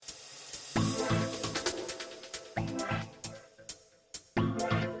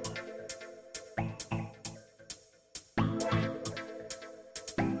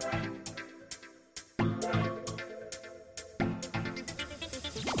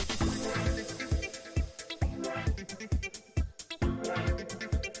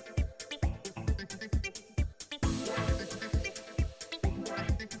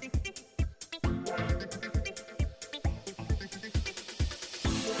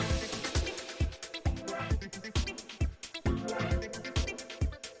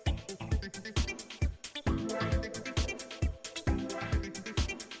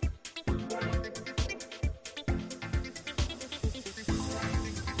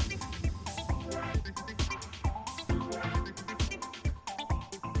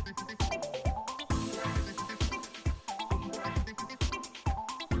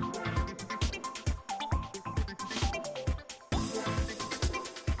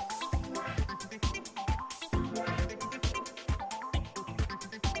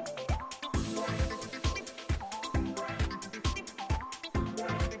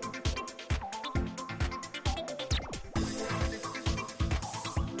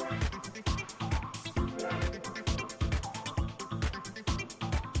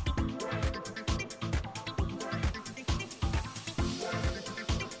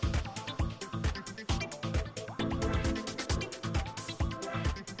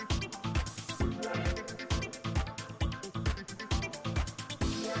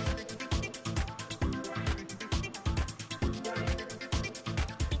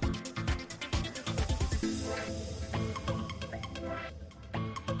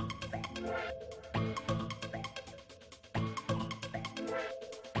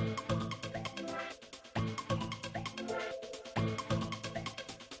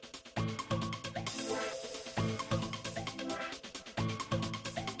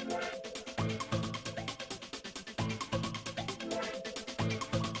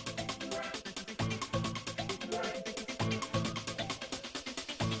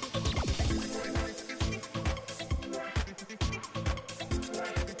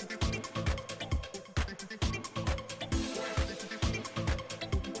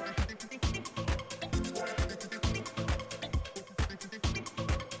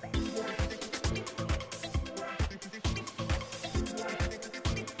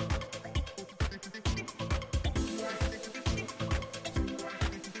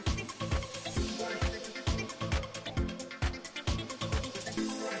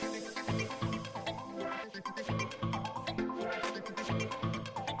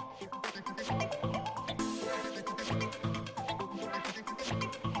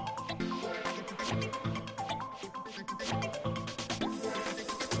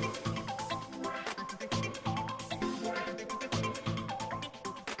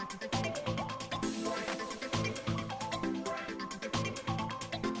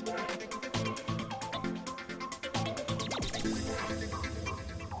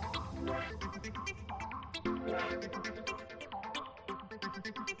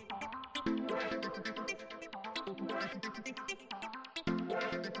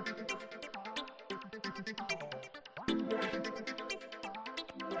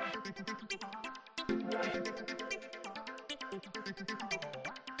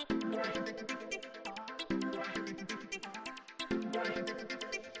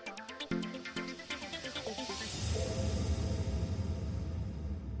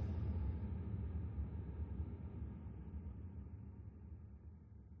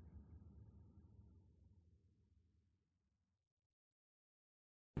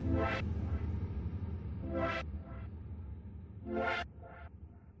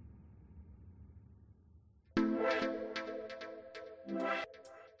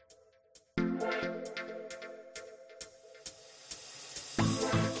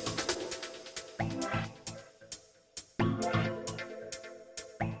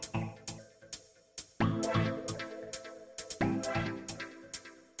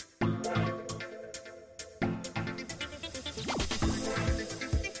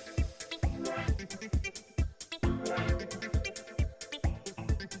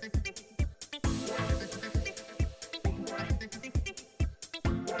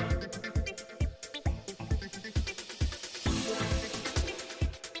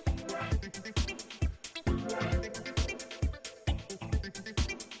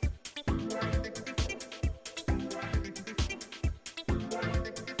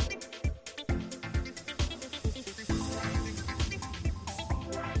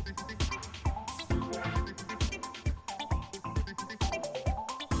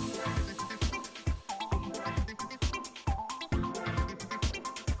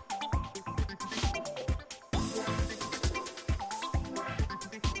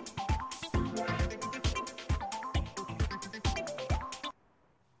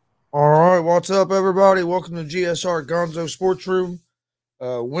All right, what's up, everybody? Welcome to GSR Gonzo Sports Room.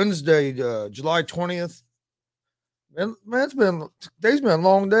 Wednesday, July 20th. Man, today's been a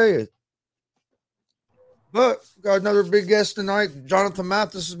long day. But got another big guest tonight. Jonathan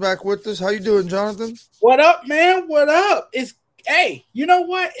Mathis is back with us. How you doing, Jonathan? What up, man? What up? Hey, you know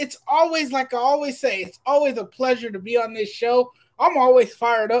what? It's always like I always say, it's always a pleasure to be on this show. I'm always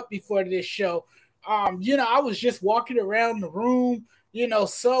fired up before this show. I was just walking around the room,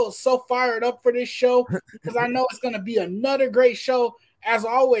 so fired up for this show because I know it's gonna be another great show as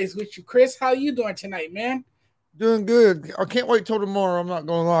always with you, Chris. How you doing tonight, man? Doing good. I can't wait till tomorrow. I'm not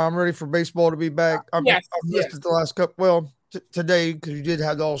going to lie. I'm ready for baseball to be back. I've missed it the last couple. Well, today because you did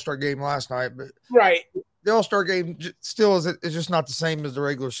have the All-Star game last night, but right. The All-Star game still is just not the same as the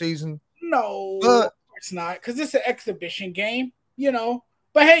regular season. No, it's not because it's an exhibition game,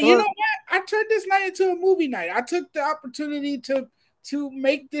 But hey, you know what? I turned this night into a movie night. I took the opportunity to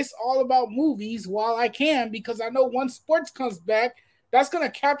make this all about movies while I can because I know once sports comes back, that's going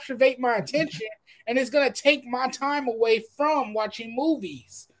to captivate my attention and it's going to take my time away from watching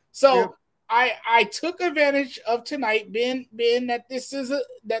movies. So yep. I took advantage of tonight, being that this is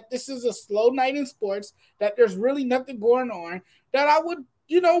a slow night in sports, that there's really nothing going on, that I would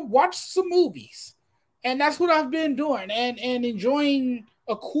watch some movies, and that's what I've been doing and enjoying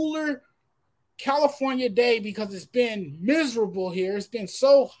a cooler California day because it's been miserable here. It's been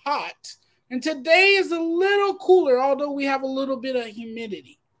so hot, and today is a little cooler, although we have a little bit of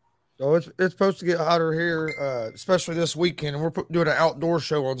humidity. So it's supposed to get hotter here, especially this weekend. And we're doing an outdoor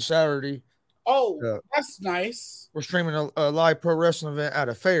show on Saturday. Oh, that's nice. We're streaming a live pro wrestling event at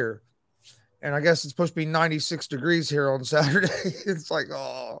a fair. And I guess it's supposed to be 96 degrees here on Saturday. It's like,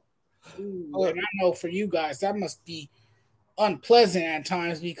 oh. Ooh, and I know for you guys, that must be unpleasant at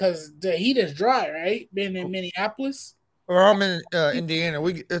times because the heat is dry, right? Being in Minneapolis. Or I'm in Indiana.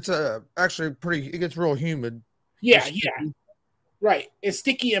 It's actually it gets real humid. Yeah. Right. It's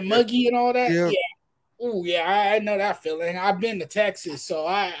sticky and muggy and all that. Yeah. Oh, yeah, I know that feeling. I've been to Texas, so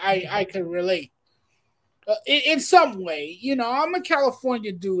I can relate. In some way, I'm a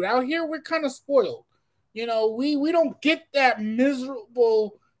California dude. Out here, we're kind of spoiled. We don't get that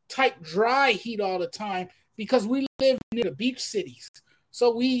miserable type dry heat all the time because we live near the beach cities.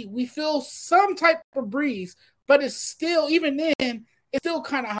 So we feel some type of breeze, but it's still, even then, it's still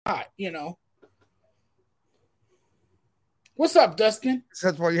kind of hot, What's up, Dustin?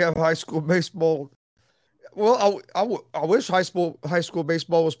 That's why you have high school baseball. Well, I wish high school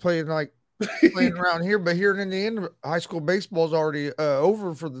baseball was playing around here, but here in Indiana, high school baseball is already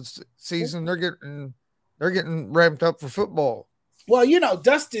over for the season. They're getting ramped up for football. Well,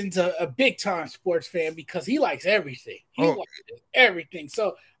 Dustin's a big time sports fan because he likes everything. He watches everything.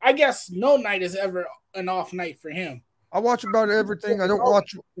 So I guess no night is ever an off night for him. I watch about everything. I don't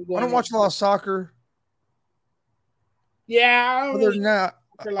watch a lot of soccer. Yeah. Other than that,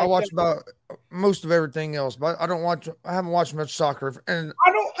 I watch about most of everything else, but I don't watch. I haven't watched much soccer, and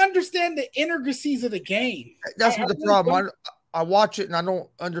I don't understand the intricacies of the game. that's what I the really problem. I watch it and I don't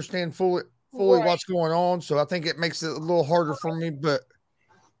understand fully right. what's going on, so I think it makes it a little harder for me. But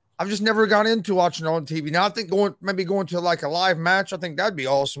I've just never got into watching it on TV. Now I think going to like a live match, I think that'd be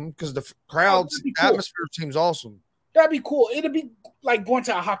awesome because the Oh, crowds that'd be cool. atmosphere seems awesome. That'd be cool. It'd be like going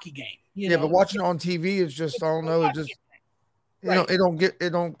to a hockey game. Yeah, but watching it on TV is just I don't know. It just right. it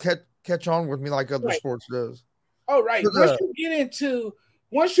don't catch on with me like other sports does. Oh, right.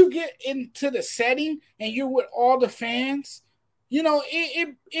 Once you get into the setting and you're with all the fans,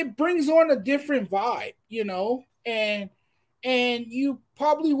 it brings on a different vibe, and you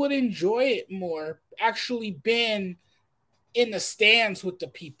probably would enjoy it more actually being in the stands with the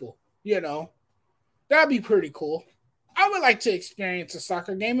people, That'd be pretty cool. I would like to experience a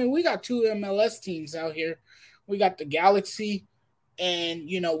soccer game, and we got 2 MLS teams out here. We got the Galaxy, and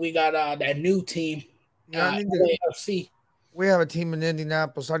we got that new team, LAFC. We have a team in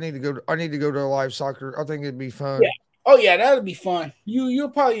Indianapolis. I need to go to a live soccer. I think it'd be fun. Yeah. Oh yeah, that'll be fun. You'll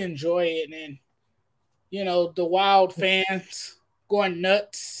probably enjoy it, and the wild fans going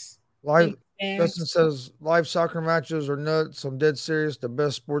nuts. Live. Dustin says live soccer matches are nuts. I'm dead serious. The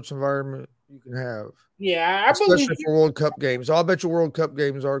best sports environment you can have. Yeah, especially for World Cup games. I'll bet your World Cup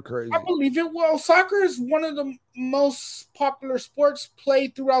games are crazy. I believe it. Well, soccer is one of the most popular sports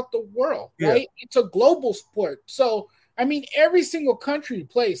played throughout the world, right? Yeah. It's a global sport. So, I mean, every single country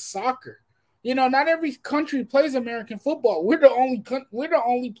plays soccer. Not every country plays American football. We're the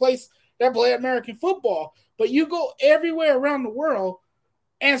only place that play American football. But you go everywhere around the world,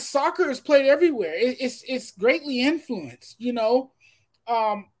 and soccer is played everywhere. It's greatly influenced,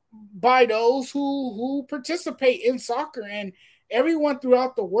 by those who participate in soccer, and everyone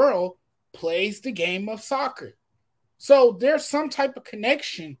throughout the world plays the game of soccer. So there's some type of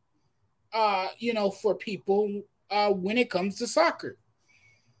connection, for people when it comes to soccer.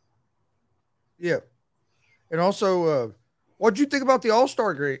 Yeah, and also, what did you think about the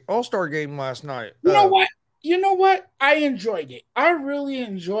All-Star game last night? You know what? I enjoyed it. I really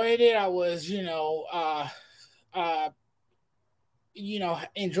enjoyed it. I was,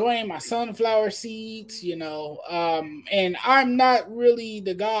 enjoying my sunflower seeds, and I'm not really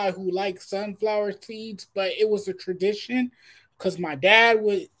the guy who likes sunflower seeds, but it was a tradition because my dad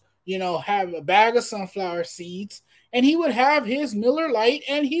would, have a bag of sunflower seeds, and he would have his Miller Lite,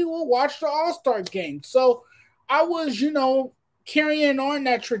 and he would watch the All-Star game. So I was, carrying on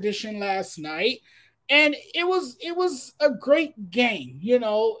that tradition last night. And it was a great game,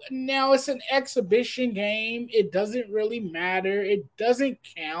 Now it's an exhibition game. It doesn't really matter. It doesn't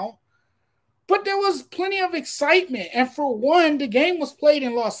count. But there was plenty of excitement. And for one, the game was played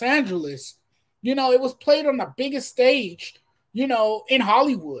in Los Angeles. It was played on the biggest stage, in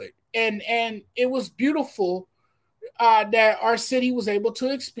Hollywood. And it was beautiful that our city was able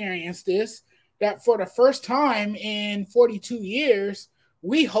to experience this, that for the first time in 42 years,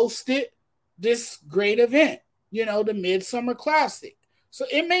 we hosted this great event, the Midsummer Classic. So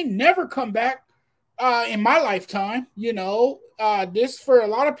it may never come back in my lifetime. This for a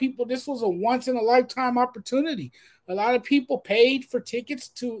lot of people, this was a once in a lifetime opportunity. A lot of people paid for tickets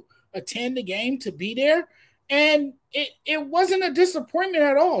to attend the game, to be there. And it wasn't a disappointment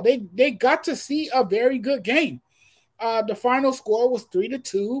at all. They got to see a very good game. The final score was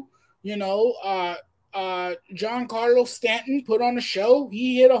 3-2. Giancarlo Stanton put on a show.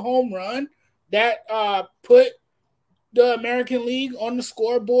 He hit a home run that put the American League on the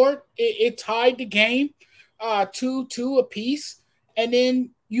scoreboard. It tied the game 2-2 apiece. And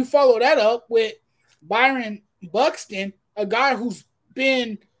then you follow that up with Byron Buxton, a guy who's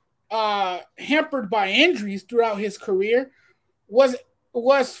been hampered by injuries throughout his career, was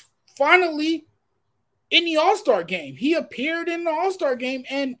finally in the All-Star game. He appeared in the All-Star game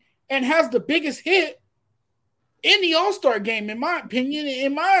and has the biggest hit in the All-Star game, in my opinion.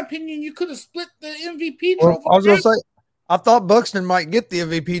 In my opinion, you could have split the MVP trophy. I was going to say, I thought Buxton might get the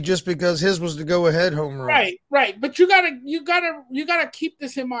MVP just because his was the go-ahead home run. Right. But you gotta keep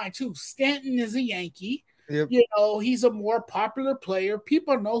this in mind too. Stanton is a Yankee. Yep. He's a more popular player.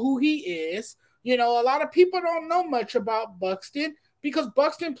 People know who he is. A lot of people don't know much about Buxton because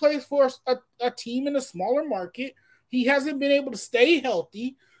Buxton plays for a team in a smaller market. He hasn't been able to stay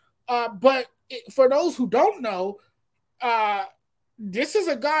healthy. But for those who don't know, this is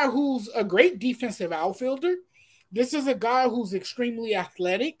a guy who's a great defensive outfielder. This is a guy who's extremely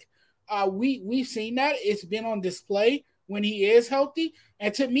athletic. We've seen that. It's been on display when he is healthy.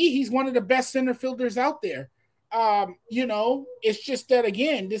 And to me, he's one of the best center fielders out there. It's just that,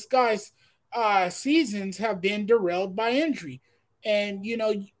 again, this guy's seasons have been derailed by injury. And,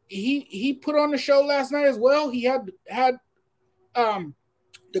 he put on the show last night as well. He had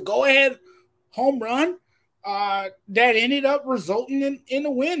the go ahead home run that ended up resulting in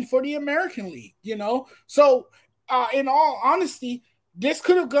a win for the American League. So in all honesty, this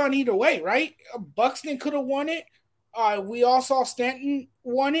could have gone either way, right? Buxton could have won it. We all saw Stanton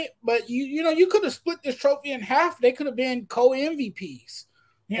won it, but you could have split this trophy in half. They could have been co-MVPs,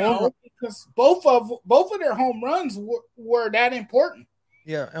 because both of their home runs were that important.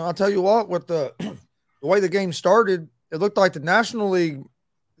 Yeah, and I'll tell you what, with the way the game started, it looked like the National League.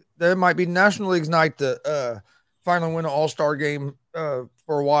 There might be National League's night to finally win an All-Star game for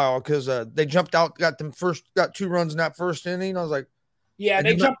a while, because they jumped out, got 2 runs in that first inning. I was like, yeah,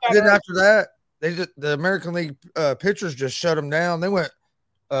 they jumped out. Then after that, the American League pitchers just shut them down. They went,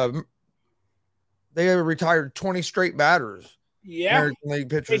 they retired 20 straight batters. Yeah, American League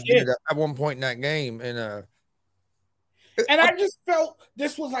pitchers did at one point in that game, and I just felt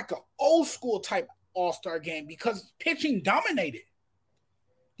this was like an old school type All-Star game because pitching dominated.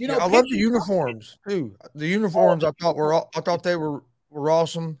 I love the uniforms too. The uniforms I thought they were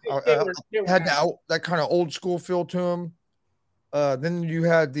awesome. They had that kind of old school feel to them. Then you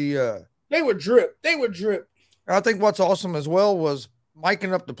had the they were drip. I think what's awesome as well was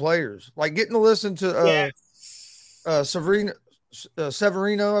miking up the players, like getting to listen to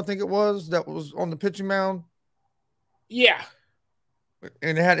Severino, I think it was, that was on the pitching mound. Yeah.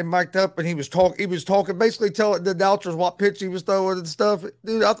 And it had him mic'd up, and he was talking, basically telling the announcers what pitch he was throwing and stuff.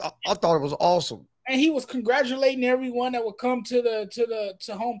 Dude, I thought it was awesome. And he was congratulating everyone that would come to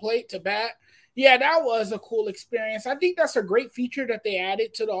home plate to bat. Yeah, that was a cool experience. I think that's a great feature that they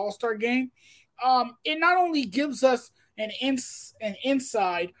added to the All-Star game. It not only gives us an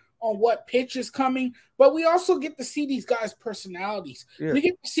inside on what pitch is coming, but we also get to see these guys' personalities. Yeah. We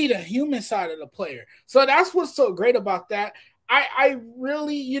get to see the human side of the player. So that's what's so great about that. I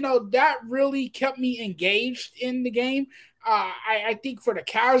really, that really kept me engaged in the game. I think for the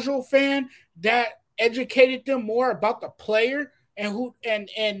casual fan, that educated them more about the player and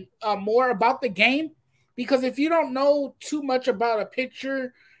more about the game. Because if you don't know too much about a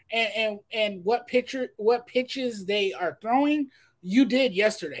pitcher and what pitches they are throwing, you did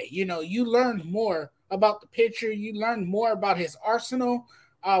yesterday. You learned more about the pitcher. You learned more about his arsenal.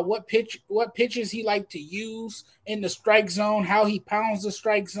 What pitches he liked to use in the strike zone, how he pounds the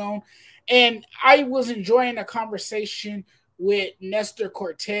strike zone. And I was enjoying a conversation with Nestor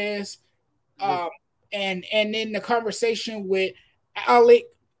Cortez and then the conversation with Alek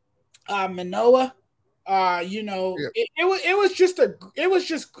Manoah. It was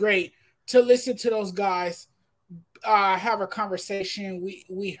just great to listen to those guys have a conversation.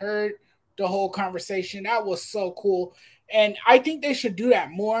 We heard the whole conversation. That was so cool. And I think they should do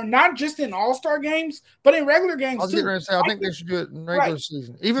that more, not just in All-Star games, but in regular games. I was going to say, I think they should do it in regular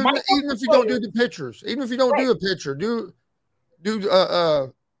season. Even if you don't do the pitchers, even if you don't do a pitcher, do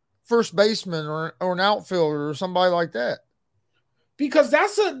first baseman or an outfielder or somebody like that. Because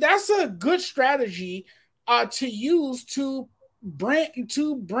that's a good strategy to use to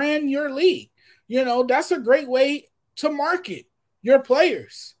brand your league. That's a great way to market your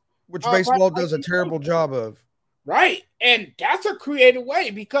players, which baseball does a terrible job of. Right. And that's a creative way,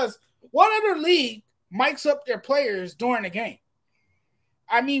 because what other league mics up their players during the game?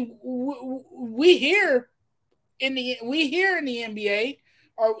 I mean, we hear in the NBA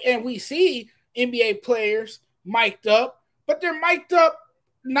and we see NBA players mic'd up, but they're mic'd up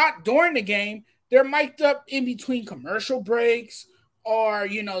not during the game. They're mic'd up in between commercial breaks or,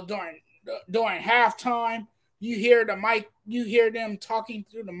 during halftime. You hear them talking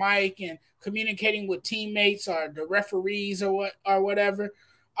through the mic and communicating with teammates or the referees or whatever.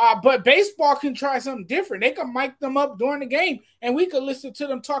 But baseball can try something different. They can mic them up during the game, and we could listen to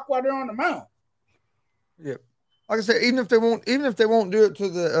them talk while they're on the mound. Yeah, like I said, even if they won't do it to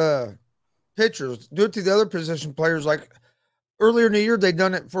the pitchers, do it to the other position players. Like earlier in the year, they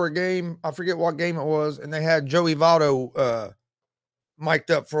done it for a game. I forget what game it was, and they had Joey Votto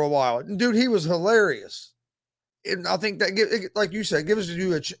mic'd up for a while. And dude, he was hilarious. And I think that, like you said,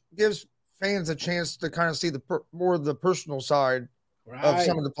 gives fans a chance to kind of see more of the personal side of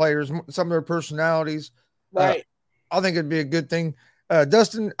some of the players, some of their personalities. Right. I think it'd be a good thing.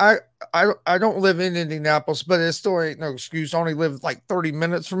 Dustin, I don't live in Indianapolis, but it still ain't no excuse. I only live like 30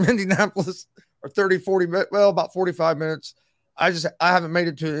 minutes from Indianapolis, or 30, 40 minutes. Well, about 45 minutes. I haven't made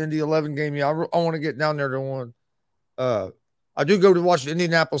it to an Indy 11 game yet. I want to get down there to one. I do go to watch the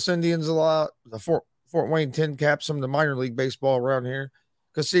Indianapolis Indians a lot. The Fort Wayne Tin Caps, some of the minor league baseball around here.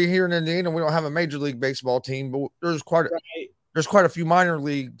 Because see, here in Indiana, we don't have a major league baseball team, but there's quite a few minor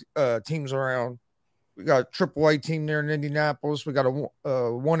league teams around. We got a AAA team there in Indianapolis. We got a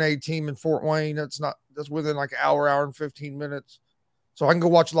 1A team in Fort Wayne. That's within like an hour and 15 minutes. So I can go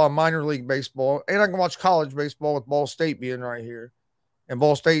watch a lot of minor league baseball, and I can watch college baseball with Ball State being right here. And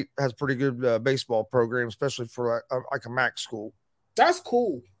Ball State has pretty good baseball program, especially for like a MAC school. That's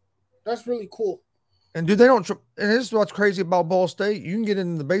cool. That's really cool. And dude, they don't. And this is what's crazy about Ball State. You can get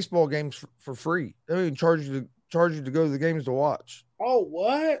into the baseball games for free. They don't even charge you to go to the games to watch. Oh,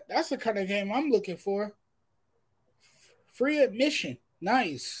 what? That's the kind of game I'm looking for. Free admission.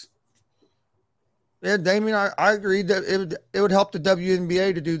 Nice. Yeah, Damien, I agree that it would help the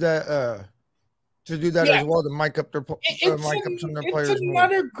WNBA to do that as well, to mic up some of their players. It's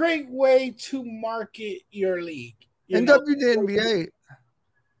another great way to market your league. And WNBA,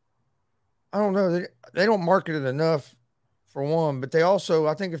 I don't know, they don't market it enough for one, but they also,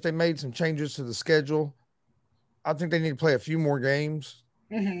 I think if they made some changes to the schedule, I think they need to play a few more games.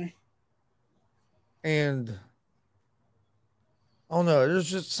 Mm-hmm. And I don't know. There's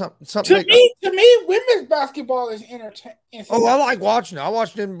just something. To me, women's basketball is entertaining. Oh, I like watching it. I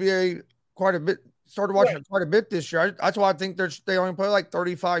watched NBA quite a bit. Started watching it quite a bit this year. That's why I think they only play like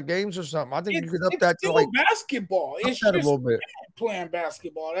 35 games or something. I think you could up that to like basketball. It's just a little bit playing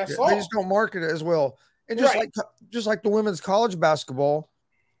basketball. That's all. They just don't market it as well. And just like the women's college basketball,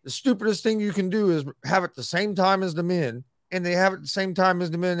 the stupidest thing you can do is have it the same time as the men, and they have it the same time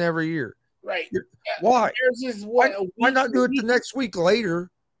as the men every year. Right. Why? Why not do it the next week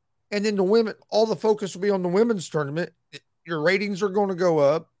later? And then the women, all the focus will be on the women's tournament. Your ratings are going to go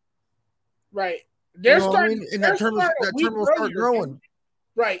up. Right. And that tournament will start growing.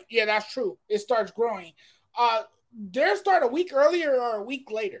 Right. Yeah, that's true. It starts growing. They'll start a week earlier or a week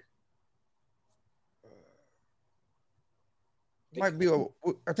later. Might be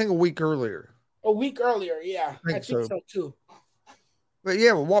I think a week earlier. A week earlier, yeah. I think so too. But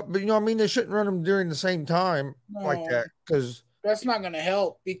yeah, but you know what I mean? They shouldn't run them during the same time like that, because that's not going to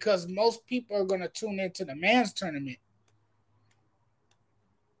help, because most people are going to tune into the men's tournament.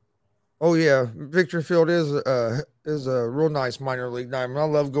 Oh yeah, Victory Field is a real nice minor league diamond.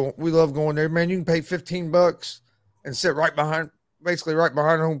 We love going there, man. You can pay $15 and sit basically right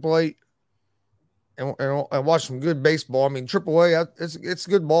behind home plate, and watch some good baseball. I mean, AAA, it's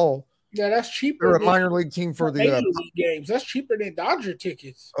good ball. Yeah, that's cheaper. They're a minor league team for the league games. That's cheaper than Dodger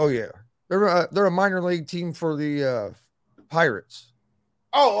tickets. Oh yeah, they're a minor league team for the Pirates.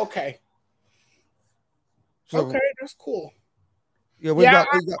 Oh, okay. Okay, that's cool. Yeah, we got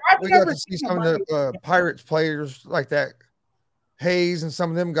to see some of the Pirates players like that, Hayes and some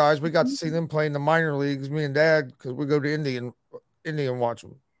of them guys. We got to see them play in the minor leagues. Me and Dad, because we go to Indy and watch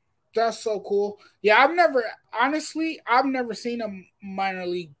them. That's so cool. Yeah, I've never seen a minor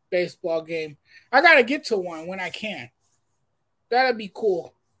league baseball game. I gotta get to one when I can. That'd be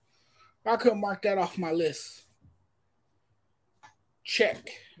cool. I could mark that off my list. Check.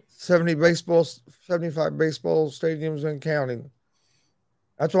 75 baseball stadiums and counting.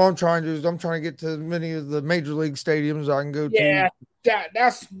 That's what I'm trying to do. I'm trying to get to as many of the major league stadiums I can go to. Yeah,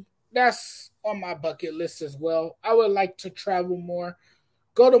 that's on my bucket list as well. I would like to travel more,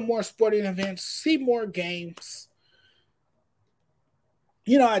 go to more sporting events, see more games.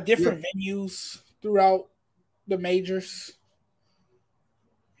 At different venues throughout the majors.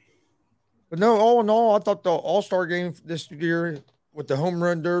 But no, all in all, I thought the All-Star game this year with the home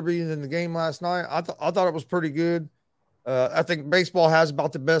run derby and then the game last night, I thought it was pretty good. I think baseball has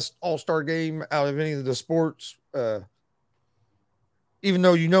about the best All-Star game out of any of the sports. Even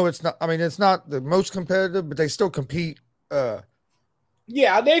though it's not. I mean, it's not the most competitive, but they still compete.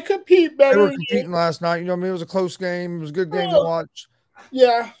 Yeah, they compete better. They were competing last night. It was a close game. It was a good game to watch.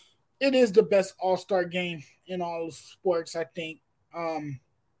 Yeah, it is the best All-Star game in all sports, I think.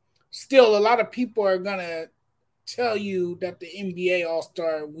 Still, a lot of people are going to tell you that the NBA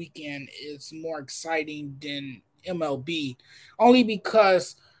All-Star weekend is more exciting than MLB, only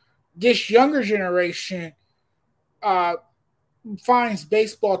because this younger generation finds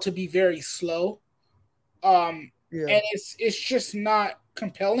baseball to be very slow. And it's just not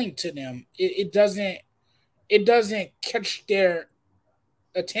compelling to them. It doesn't catch their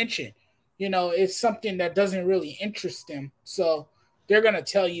attention. It's something that doesn't really interest them. So they're going to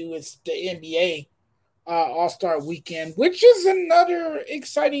tell you it's the NBA All-Star weekend, which is another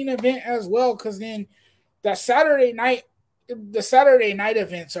exciting event as well, because then the Saturday night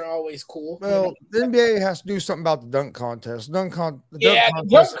events are always cool. Well, the NBA has to do something about the dunk contest. The dunk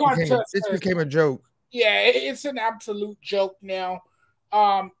contest became a joke. Yeah, it's an absolute joke now.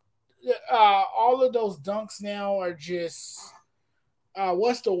 All of those dunks now are just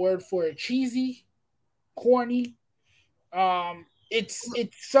what's the word for it? Cheesy, corny. It's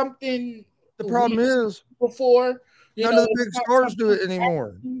something. The problem is before. None of the big stars do it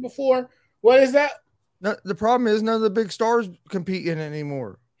anymore. Before, what is that? No, the problem is none of the big stars compete in it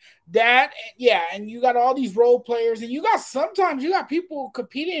anymore. That, yeah, and you got all these role players, and sometimes you got people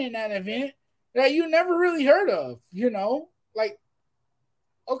competing in that event that you never really heard of. Like,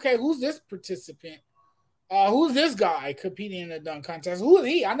 okay, who's this participant? Who's this guy competing in a dunk contest? Who is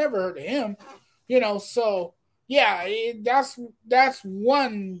he? I never heard of him. So yeah, that's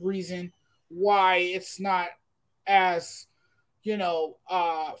one reason why it's not as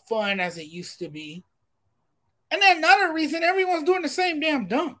fun as it used to be. And then another reason, everyone's doing the same damn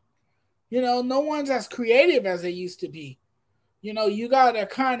dunk. No one's as creative as they used to be. You got to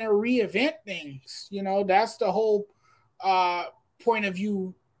kind of reinvent things. That's the whole point of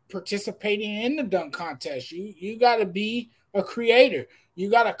you participating in the dunk contest. You got to be a creator. You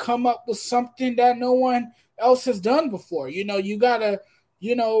got to come up with something that no one else has done before. You got to,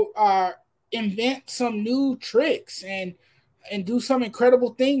 invent some new tricks and do some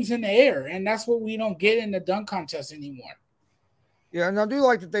incredible things in the air. And that's what we don't get in the dunk contest anymore. Yeah, and I do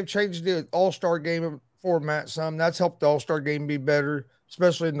like that they've changed the All-Star game format some. That's helped the All-Star game be better,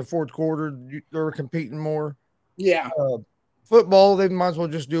 especially in the fourth quarter. They're competing more. Yeah. Football, they might as well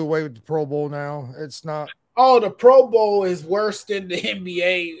just do away with the Pro Bowl now. It's not. Oh, the Pro Bowl is worse than the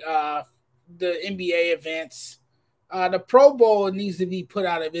NBA events. The Pro Bowl needs to be put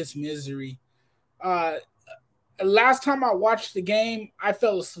out of its misery. Last time I watched the game, I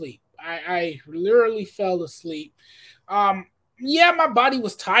fell asleep. I literally fell asleep. Yeah, my body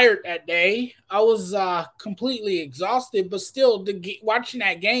was tired that day. I was completely exhausted, but still, watching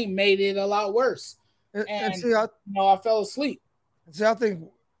that game made it a lot worse. And see, I fell asleep. See, I think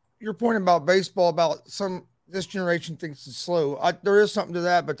your point about baseball, about this generation thinks it's slow. There is something to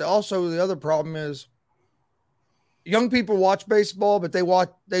that, but also the other problem is young people watch baseball, but they watch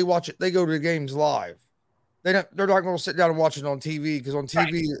it. They go to the games live. They're not going to sit down and watch it on TV because on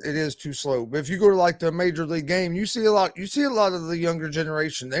TV it is too slow. But if you go to like the major league game, you see a lot of the younger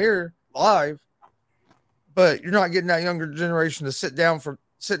generation there live, but you're not getting that younger generation to sit down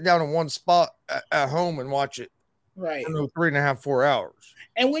in one spot at home and watch it. Right. 3.5, 4 hours.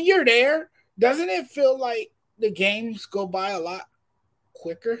 And when you're there, doesn't it feel like the games go by a lot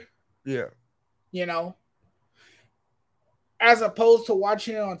quicker? Yeah. As opposed to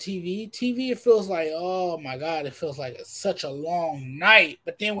watching it on TV. TV, it feels like, oh my God, it feels like it's such a long night.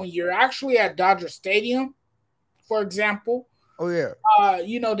 But then when you're actually at Dodger Stadium, for example, oh yeah,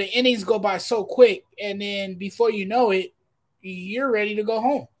 the innings go by so quick, and then before you know it, you're ready to go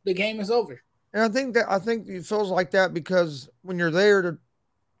home. The game is over. And I think it feels like that because when you're there,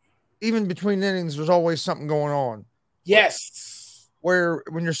 even between innings, there's always something going on. Yes. Where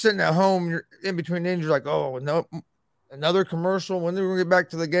when you're sitting at home, you're in between innings, you're like, oh no. Another commercial. When do we get back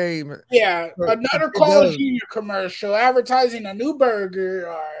to the game? Yeah, another Carl Jr. commercial advertising a new burger,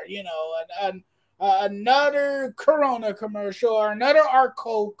 or another Corona commercial, or another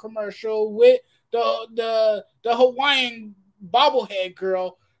Arco commercial with the Hawaiian bobblehead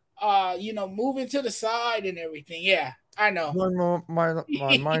girl, moving to the side and everything. Yeah, I know. My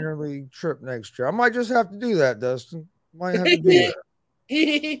minor league trip next year. I might just have to do that, Dustin. Might have to do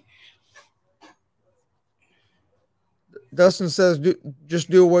that. Dustin says, just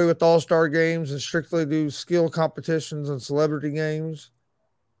do away with all-star games and strictly do skill competitions and celebrity games.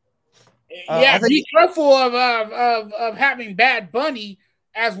 Yeah, be careful of having Bad Bunny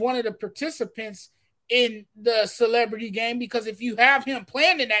as one of the participants in the celebrity game, because if you have him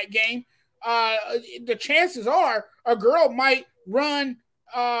playing in that game, the chances are a girl might run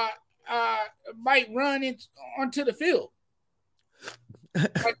onto the field,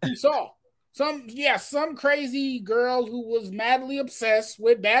 like you saw. Some crazy girl who was madly obsessed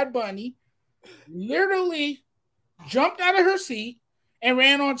with Bad Bunny literally jumped out of her seat and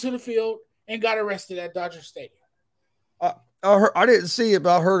ran onto the field and got arrested at Dodger Stadium. I didn't see it,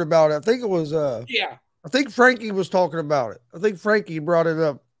 but I heard about it. I think it was I think Frankie was talking about it. I think Frankie brought it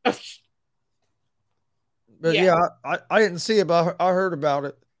up. But I didn't see it, but I heard about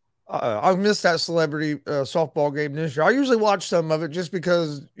it. I missed that celebrity softball game this year. I usually watch some of it just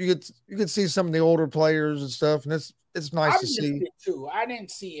because you could see some of the older players and stuff, and it's nice to see. It too. I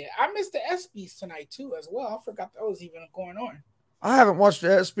didn't see it. I missed the ESPYs tonight too as well. I forgot that was even going on. I haven't watched the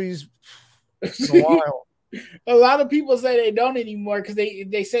ESPYs in a while. A lot of people say they don't anymore because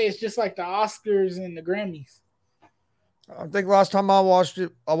they say it's just like the Oscars and the Grammys. I think last time I watched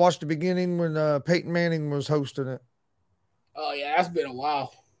the beginning when Peyton Manning was hosting it. Oh yeah, that's been a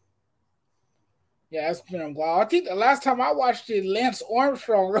while. Yeah, it's been a while. I think the last time I watched it, Lance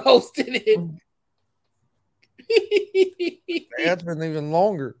Armstrong hosted it. That's been even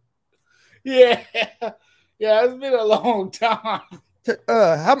longer. Yeah, yeah, it's been a long time.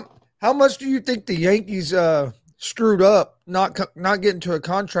 How much do you think the Yankees screwed up not getting to a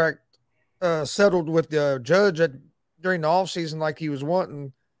contract settled with the judge during the offseason like he was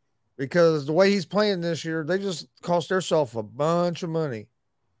wanting? Because the way he's playing this year, they just cost themselves a bunch of money.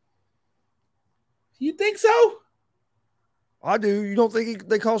 You think so? I do. You don't think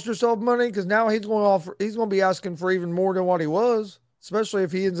they cost themselves money? Because now he's going to be asking for even more than what he was, especially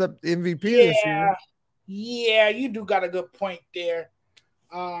if he ends up MVP this year. Yeah, yeah, you do got a good point there.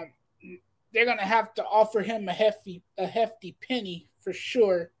 Um, they're gonna have to offer him a hefty penny for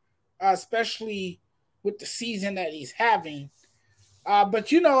sure, especially with the season that he's having.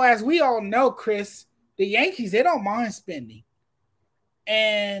 But as we all know, Chris, the Yankees they don't mind spending,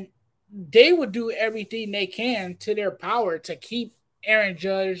 and they would do everything they can to their power to keep Aaron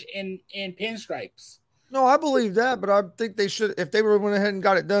Judge in pinstripes. No, I believe that, but I think they should if they went ahead and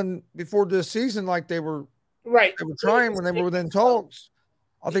got it done before this season, like Right. they were trying when they were within talks.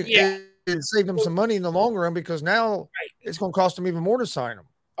 I think Yeah. it saved them some money in the long run because now it's going to cost them even more to sign them.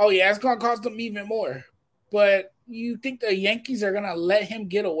 Oh yeah, it's gonna cost them even more. But you think the Yankees are gonna let him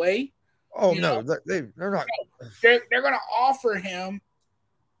get away? Oh You no, know, they're not. they're gonna offer him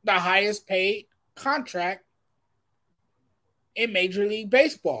the highest paid contract in Major League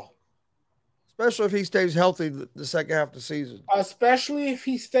Baseball, Especially if he stays healthy the second half of the season. especially if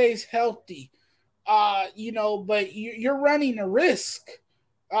he stays healthy. But you're running a risk,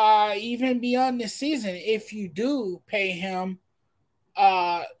 even beyond this season, if you do pay him,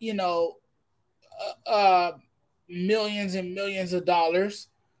 uh, you know, uh, millions and millions of dollars,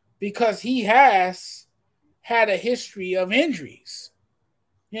 because he has had a history of injuries.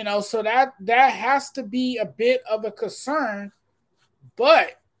 So that has to be a bit of a concern,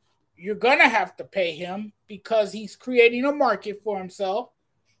 but you're gonna have to pay him because he's creating a market for himself.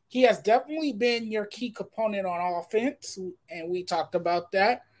 He has definitely been your key component on offense, and we talked about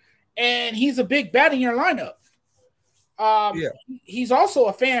that. And he's a big bat in your lineup. Yeah. He's also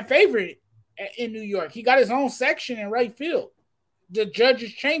a fan favorite in New York. He got his own section in right field, the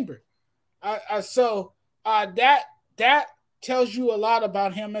judge's chamber. That tells you a lot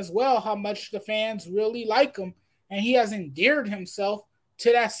about him as well, how much the fans really like him, and he has endeared himself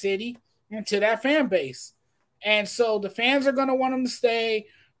to that city and to that fan base. And so the fans are going to want him to stay.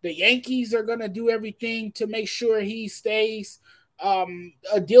 The Yankees are going to do everything to make sure he stays.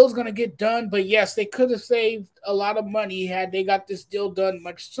 A deal's going to get done, but yes, they could have saved a lot of money had they got this deal done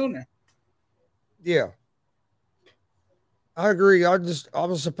much sooner. Yeah. I agree. I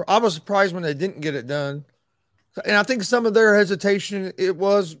was surprised when they didn't get it done. And I think some of their hesitation it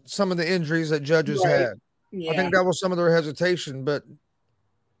was some of the injuries that judges Right. had. I Yeah. think that was some of their hesitation, but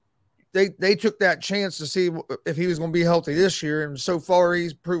they took that chance to see if he was going to be healthy this year, and so far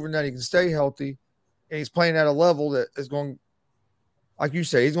he's proven that he can stay healthy, and he's playing at a level that is going, like you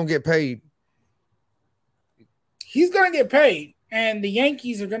say, he's going to get paid. He's going to get paid, and the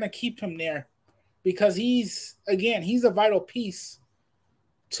Yankees are going to keep him there because he's a vital piece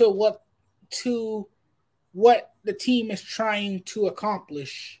to what the team is trying to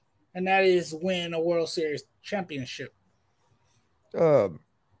accomplish, and that is win a World Series championship.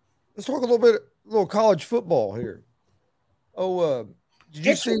 Let's talk a little college football here. Oh, did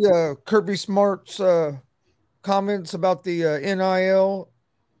you see Kirby Smart's comments about the NIL?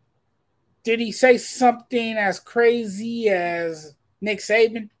 Did he say something as crazy as Nick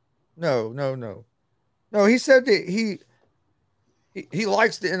Saban? No. He said that he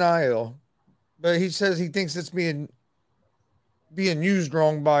likes the NIL, but he says he thinks it's being used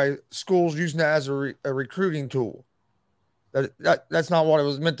wrong by schools using it as a recruiting tool. That's not what it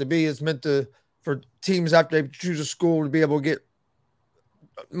was meant to be. It's meant for teams after they choose a school to be able to get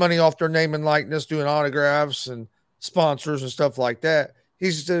money off their name and likeness, doing autographs and sponsors and stuff like that.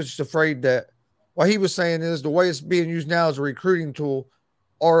 He's just afraid that what he was saying is the way it's being used now as a recruiting tool.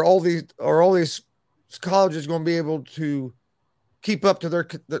 Are all these colleges going to be able to keep up to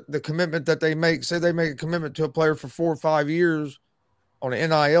the commitment that they make? Say they make a commitment to a player for 4 or 5 years on an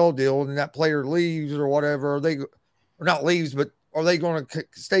NIL deal, and that player leaves or whatever. Or not leaves, but are they going to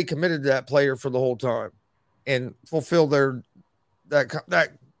stay committed to that player for the whole time and fulfill the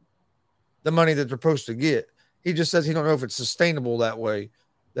money that they're supposed to get? He just says he don't know if it's sustainable that way.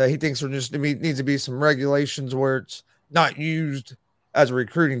 That he thinks there just needs to be some regulations where it's not used as a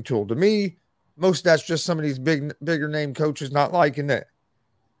recruiting tool. To me, most of that's just some of these bigger name coaches not liking that.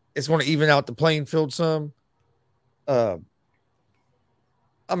 It's going to even out the playing field some. I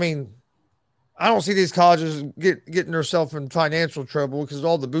mean, I don't see these colleges getting themselves in financial trouble because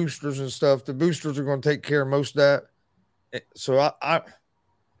all the boosters and stuff. The boosters are going to take care of most of that. So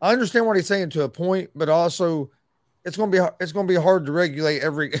I understand what he's saying to a point, but also it's going to be hard to regulate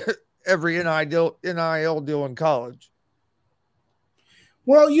every every NIL deal in college.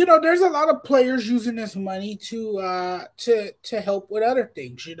 Well, there's a lot of players using this money to help with other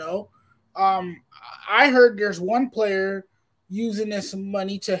things. Um, I heard there's one player using this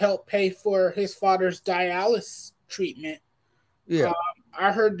money to help pay for his father's dialysis treatment. Yeah.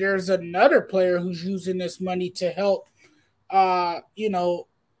 I heard there's another player who's using this money to help,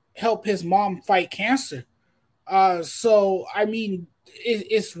 help his mom fight cancer. So I mean,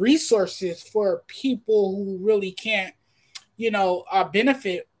 it's resources for people who really can't,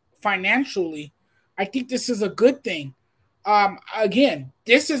 benefit financially. I think this is a good thing. Again,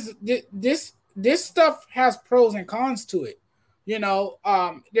 this stuff has pros and cons to it.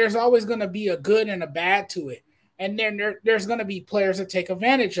 There's always going to be a good and a bad to it, and then there's going to be players that take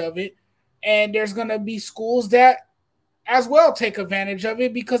advantage of it, and there's going to be schools that as well take advantage of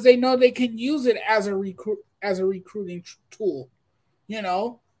it because they know they can use it as a recruiting tool,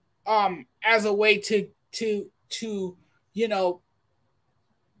 as a way to you know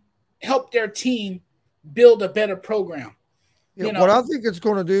help their team build a better program. Yeah, what I think it's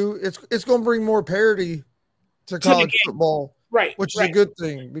going to do, it's going to bring more parity to college football, right? Which is a good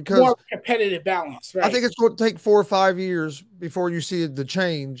thing because more competitive balance. Right. I think it's going to take 4 or 5 years before you see the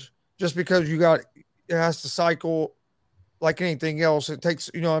change, just because it has to cycle like anything else. It takes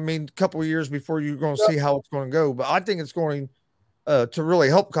a couple of years before you're going to see how it's going to go. But I think it's going to really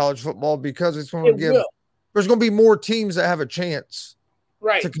help college football because it's going to there's going to be more teams that have a chance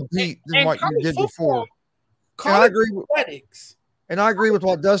to compete than what you did before. And I agree with athletics. And I agree with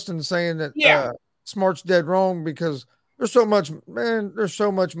what Dustin's saying that Smart's dead wrong because there's so much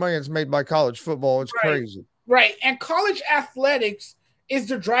money that's made by college football. It's crazy. Right. And college athletics is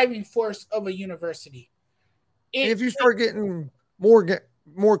the driving force of a university. If you start getting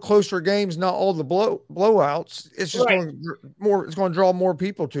more closer games, not all the blowouts, it's just going to draw more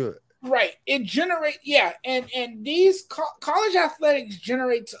people to it. Right. It generates, and these college athletics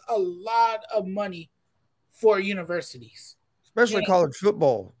generates a lot of money for universities, especially college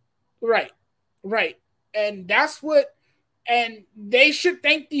football. Right. And and they should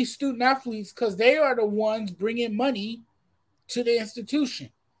thank these student athletes because they are the ones bringing money to the institution.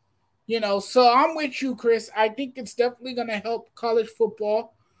 So I'm with you, Chris. I think it's definitely going to help college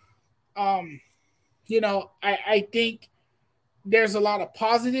football. I think there's a lot of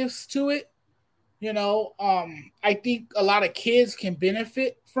positives to it. I think a lot of kids can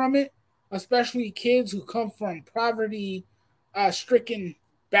benefit from it, especially kids who come from poverty stricken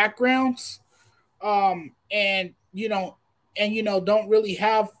backgrounds, and don't really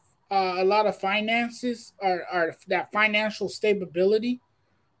have a lot of finances or that financial stability.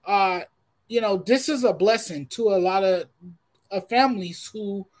 This is a blessing to a lot of families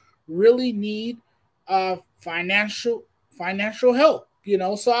who really need financial help.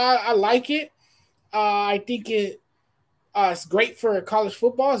 So I like it. I think it's great for college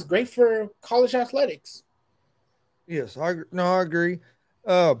football. It's great for college athletics. Yes, I agree.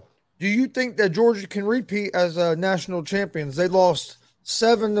 Do you think that Georgia can repeat as national champions? They lost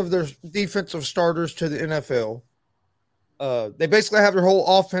 7 of their defensive starters to the NFL. They basically have their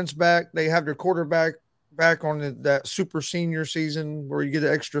whole offense back. They have their quarterback back on that super senior season where you get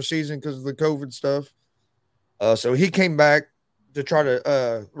an extra season because of the COVID stuff. So he came back to try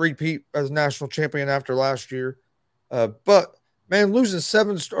to repeat as national champion after last year. But man, using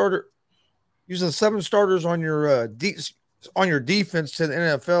 7 starters on your defense to the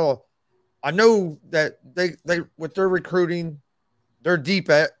NFL, I know that they with their recruiting, they're deep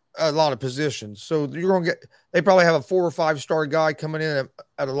at a lot of positions. So they probably have a 4 or 5 star guy coming in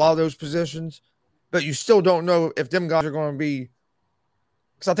at a lot of those positions, but you still don't know if them guys are going to be,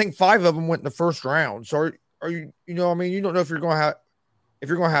 because I think 5 of them went in the first round. So are you don't know if you're going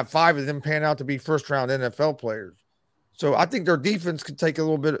to have 5 of them pan out to be first round NFL players. So I think their defense could take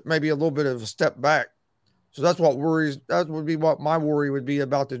maybe a little bit of a step back. So that would be what my worry would be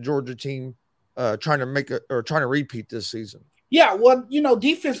about the Georgia team trying to repeat this season. Yeah, well,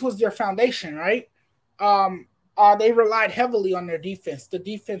 defense was their foundation, right? They relied heavily on their defense. The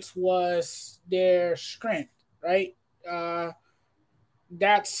defense was their strength, right?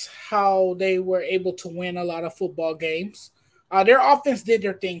 That's how they were able to win a lot of football games. Their offense did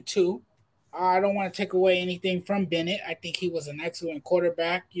their thing too. I don't want to take away anything from Bennett. I think he was an excellent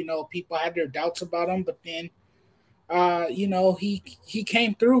quarterback. People had their doubts about him, but then, he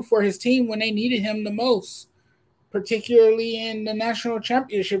came through for his team when they needed him the most, particularly in the national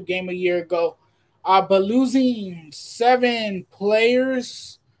championship game a year ago. But losing 7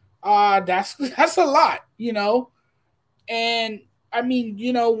 players, that's a lot, and I mean,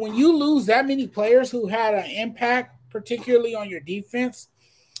 you know, when you lose that many players who had an impact, particularly on your defense,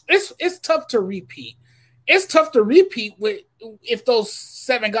 it's tough to repeat. It's tough to repeat with if those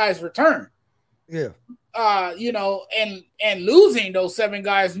 7 guys return. Yeah. You know, and losing those 7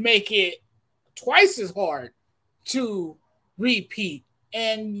 guys make it twice as hard to repeat.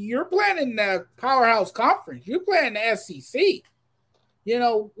 And you're playing in the powerhouse conference. You're playing the SEC. You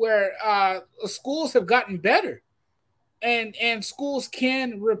know, where schools have gotten better, and schools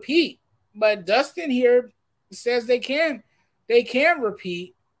can repeat. But Dustin here says they can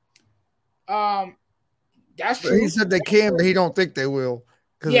repeat. That's true. He said they can, but he don't think they will.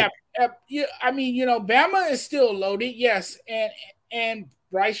 Yeah, I mean, you know, Bama is still loaded, yes, and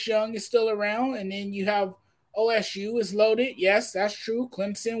Bryce Young is still around, and then you have OSU is loaded, yes, that's true.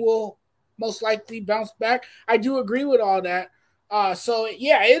 Clemson will most likely bounce back. I do agree with all that. So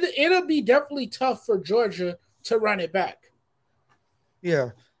yeah, it'll be definitely tough for Georgia to run it back.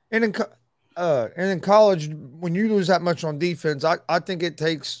 Yeah, and in college, when you lose that much on defense, I think it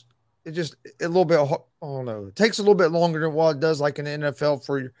takes just a little bit. I don't know. It takes a little bit longer than what it does like in the NFL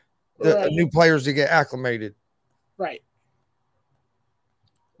for the new players to get acclimated. Right.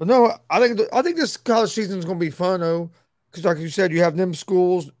 But no, I think this college season is going to be fun though, because like you said, you have them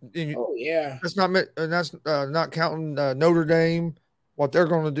schools. Oh yeah. That's not counting Notre Dame. What they're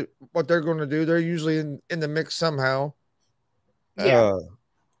going to do. They're usually in the mix somehow. Yeah.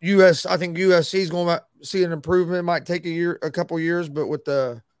 I think USC is going to see an improvement. It might take a couple years, but with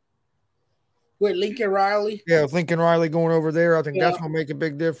Lincoln Riley. Yeah, with Lincoln Riley going over there, I think that's going to make a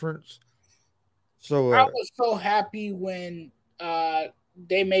big difference. So I was so happy when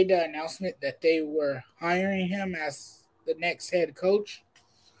they made the announcement that they were hiring him as the next head coach,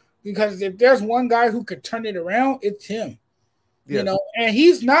 because if there's one guy who could turn it around, it's him. Yes. You know, and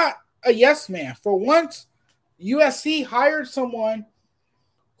he's not a yes man. For once, USC hired someone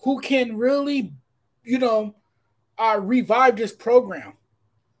who can really, you know, revive this program.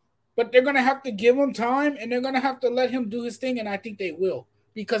 But they're going to have to give him time, and they're going to have to let him do his thing, and I think they will,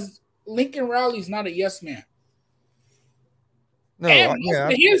 because Lincoln Riley's not a yes man. No,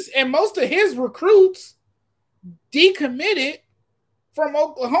 and most of his recruits decommitted from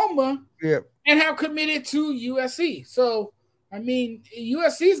Oklahoma and have committed to USC. So, I mean,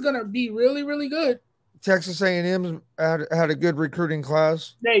 USC is going to be really, really good. Texas A&M had a good recruiting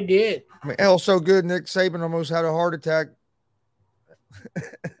class. They did. I mean, also good. Nick Saban almost had a heart attack.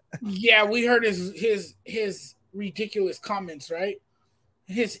 Yeah, we heard his ridiculous comments, right?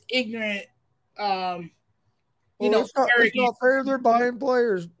 His ignorant, it's not fair. They're buying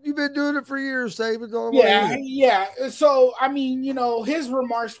players. You've been doing it for years, Saban. Yeah. So, I mean, you know, his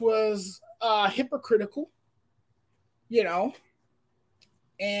remarks was hypocritical, you know,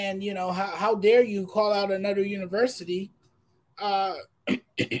 and, you know, how dare you call out another university for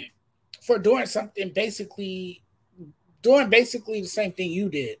doing basically the same thing you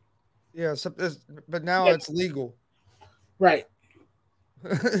did. Yeah, but now it's legal. Right.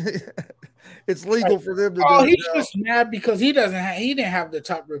 It's legal for them to do. Oh, he's just mad because he didn't have the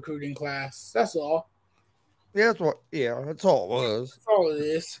top recruiting class. That's all. Yeah, that's all it was. That's all it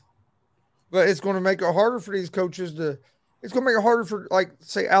is. But it's going to make it harder for these coaches it's going to make it harder for, like,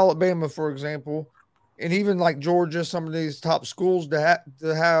 say, Alabama, for example, and even like Georgia, some of these top schools to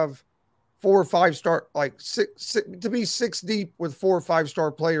have 4 or 5 star, like six to be 6 deep with 4 or 5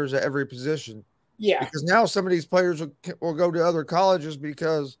 star players at every position. Yeah, because now some of these players will go to other colleges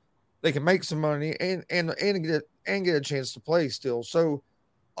because they can make some money and get a chance to play still. So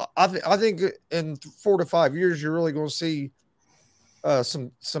I think in 4 to 5 years you're really going to see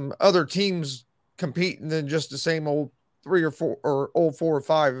some other teams competing than just the same old 3 or 4 or old 4 or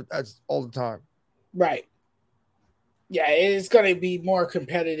 5 that's all the time. Right. Yeah, it's going to be more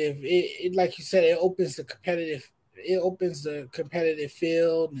competitive. It like you said, it opens the competitive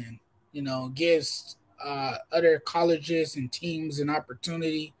field, and, you know, gives other colleges and teams an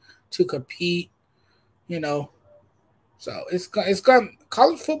opportunity to compete, you know. So it's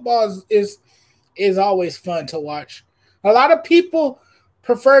college football is always fun to watch. A lot of people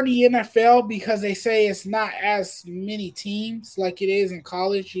prefer the NFL because they say it's not as many teams like it is in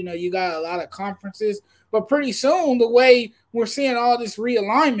college. You know, you got a lot of conferences. But pretty soon, the way we're seeing all this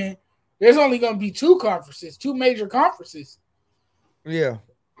realignment, there's only going to be 2 major conferences. Yeah.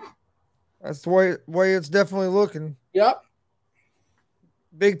 That's the way it's definitely looking. Yep.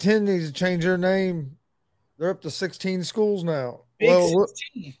 Big 10 needs to change their name. They're up to 16 schools now. Big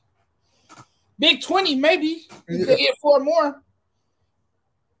 16. Big 20, maybe. You could get 4 more.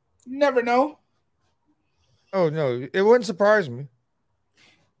 You never know. Oh, no. It wouldn't surprise me.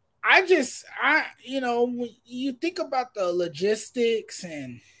 when you think about the logistics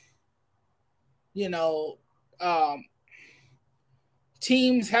and, you know, um,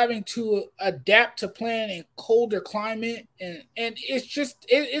 teams having to adapt to playing in colder climate, and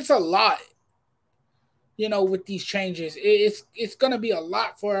it's a lot, with these changes. It's going to be a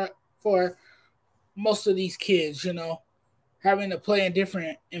lot for most of these kids, having to play in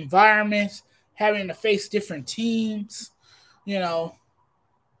different environments, having to face different teams, you know.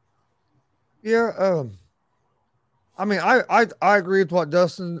 Yeah, I mean, I agree with what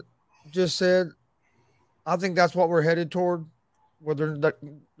Dustin just said. I think that's what we're headed toward. Whether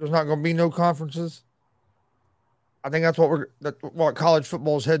there's not going to be no conferences, I think that's what college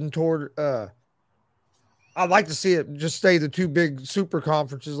football is heading toward. I'd like to see it just stay the two big super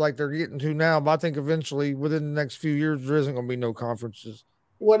conferences like they're getting to now, but I think eventually, within the next few years, there isn't going to be no conferences.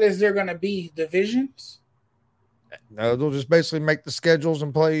 What is there going to be? Divisions? No, they'll just basically make the schedules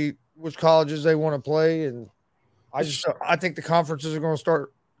and play which colleges they want to play, and I think the conferences are going to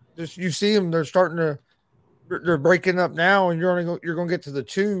start. Just you see them, they're breaking up now, and you're going to get to the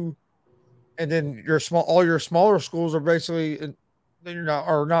two, and then all your smaller schools are basically, then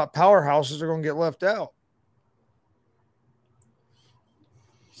are not powerhouses. They're going to get left out.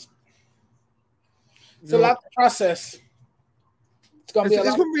 It's a lot to process. It's going to be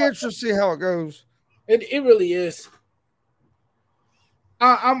interesting to see how it goes. It really is.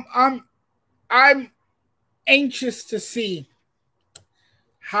 I'm anxious to see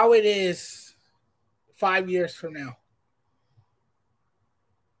how it is 5 years from now.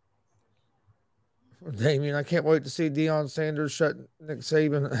 Damien, I can't wait to see Deion Sanders shut Nick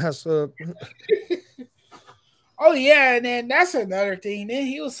Saban ass up. Oh yeah, and then that's another thing. Then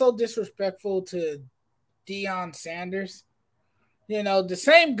he was so disrespectful to Deion Sanders. The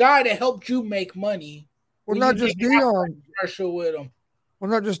same guy that helped you make money. Well, not just Deion. Commercial with him. Well,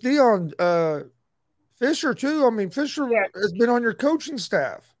 not just Deion. Fisher too. I mean, Fisher has been on your coaching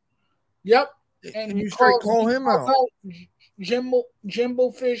staff. Yep. And you straight call him out.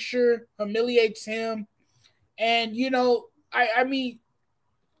 Jimbo Fisher humiliates him. And, I mean,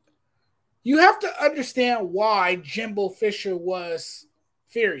 you have to understand why Jimbo Fisher was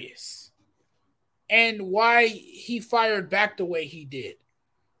furious and why he fired back the way he did.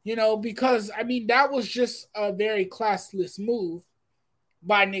 Because, I mean, that was just a very classless move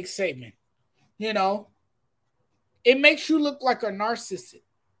by Nick Saban. It makes you look like a narcissist.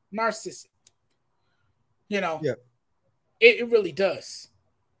 Yeah. It really does.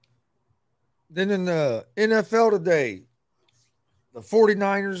 Then in the NFL today, the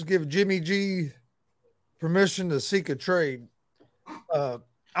 49ers give Jimmy G permission to seek a trade.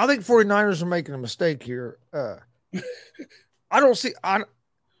 I think 49ers are making a mistake here. I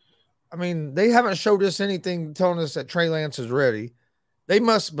mean, they haven't showed us anything telling us that Trey Lance is ready. They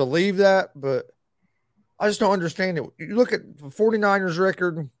must believe that, but I just don't understand it. You look at the 49ers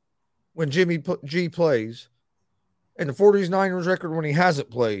record when Jimmy G plays, and the 49ers record when he hasn't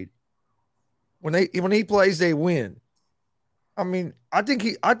played. When he plays, they win. I mean, I think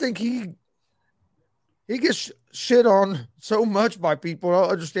he gets shit on so much by people. I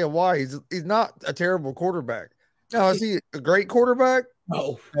don't understand why. He's not a terrible quarterback. Now, is he a great quarterback?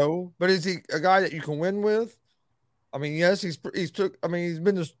 No. But is he a guy that you can win with? I mean, yes, took the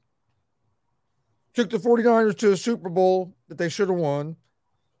 49ers to a Super Bowl that they should have won.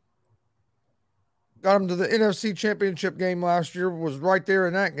 Got him to the NFC Championship game last year, was right there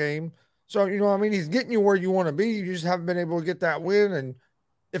in that game. So, he's getting you where you want to be. You just haven't been able to get that win. And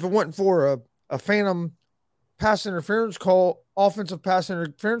if it wasn't for a phantom offensive pass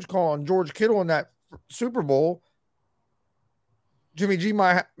interference call on George Kittle in that Super Bowl, Jimmy G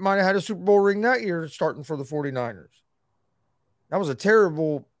might have had a Super Bowl ring that year starting for the 49ers. That was a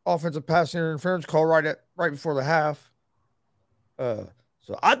terrible offensive pass interference call right before the half.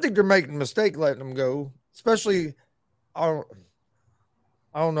 So I think they're making a mistake letting them go, especially I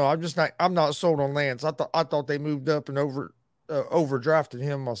don't know. I'm not sold on Lance. I thought they moved up and overdrafted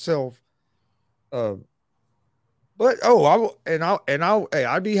him myself. But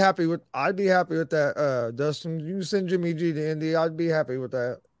I'd be happy with that. Dustin, you send Jimmy G to Indy, I'd be happy with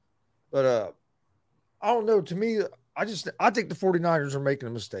that. But I don't know. To me, I think the 49ers are making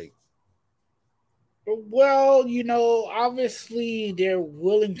a mistake. Well, obviously they're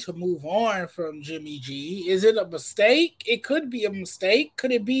willing to move on from Jimmy G. Is it a mistake? It could be a mistake.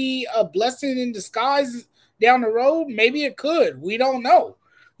 Could it be a blessing in disguise down the road? Maybe it could. We don't know,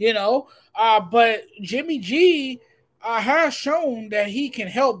 but Jimmy G has shown that he can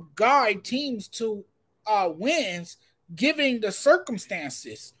help guide teams to wins given the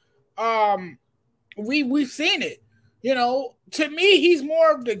circumstances. We've seen it. You know, to me, he's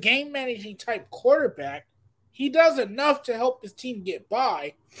more of the game managing type quarterback. He does enough to help his team get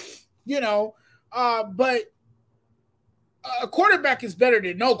by, you know, but a quarterback is better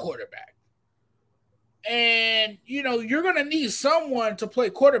than no quarterback. And you know, you're gonna need someone to play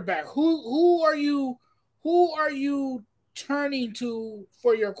quarterback. Who are you turning to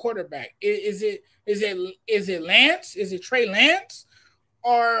for your quarterback? Is it Lance? Is it Trey Lance?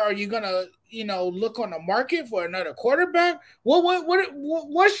 Or are you gonna, look on the market for another quarterback?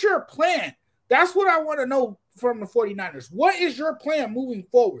 What's your plan? That's what I want to know from the 49ers. What is your plan moving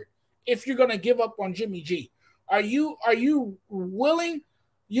forward if you're gonna give up on Jimmy G? Are you willing,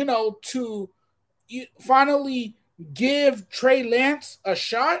 to finally give Trey Lance a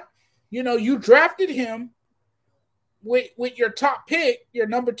shot? You drafted him with your top pick, your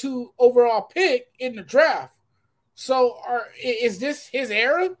number 2 overall pick in the draft. So is this his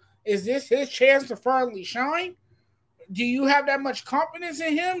era? Is this his chance to finally shine? Do you have that much confidence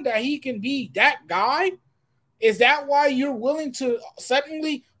in him that he can be that guy? Is that why you're willing to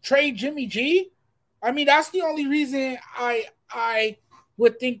suddenly trade Jimmy G? I mean, that's the only reason I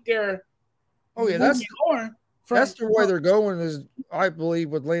would think they're that's the way they're going, is I believe,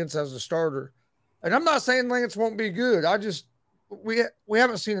 with Lance as a starter. And I'm not saying Lance won't be good. We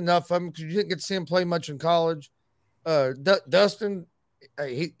haven't seen enough of him because you didn't get to see him play much in college. Dustin,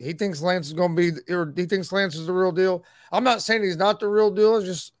 he thinks Lance is going to be, or he thinks Lance is the real deal. I'm not saying he's not the real deal. It's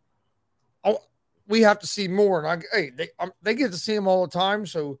just we have to see more. And they get to see him all the time,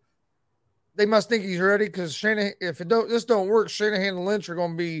 so they must think he's ready. Because Shanahan, if this don't work, Shanahan and Lynch are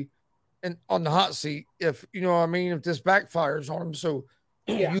going to be on the hot seat. If you know what I mean, if this backfires on him, so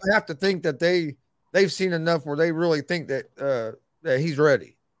you have to think that they've seen enough where they really think that he's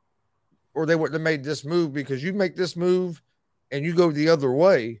ready, or they wouldn't have made this move. Because you make this move and you go the other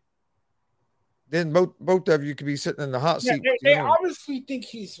way, then both of you could be sitting in the hot seat. They obviously think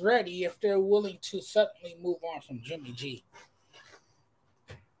he's ready if they're willing to suddenly move on from Jimmy G.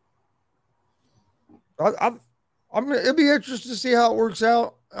 It'd be interesting to see how it works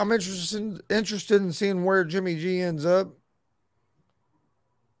out. I'm interested in seeing where Jimmy G ends up.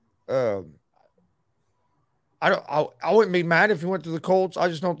 I wouldn't be mad if he went to the Colts. I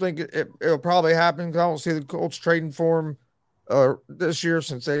just don't think it'll probably happen because I don't see the Colts trading for him this year,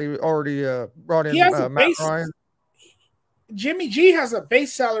 since they already brought in Matt Ryan. Jimmy G has a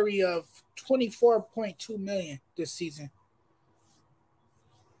base salary of $24.2 million this season.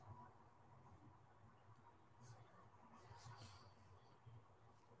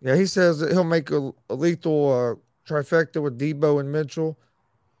 Yeah, he says that he'll make a lethal trifecta with Debo and Mitchell.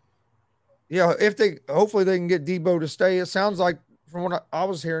 Yeah, hopefully they can get Debo to stay. It sounds like, from what I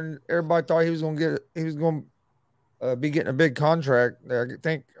was hearing, everybody thought he was going to be getting a big contract. I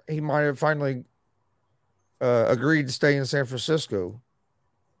think he might have finally agreed to stay in San Francisco.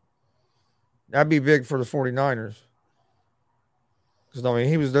 That'd be big for the 49ers. Because I mean,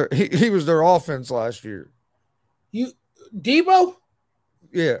 he was their offense last year. Debo?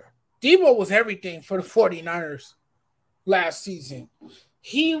 Yeah. Debo was everything for the 49ers last season.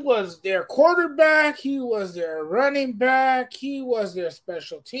 He was their quarterback. He was their running back. He was their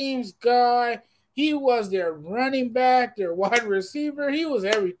special teams guy. He was their running back, their wide receiver. He was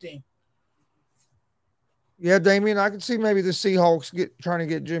everything. Yeah, Damien, I could see maybe the Seahawks trying to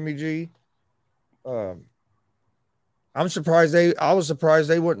get Jimmy G. I was surprised they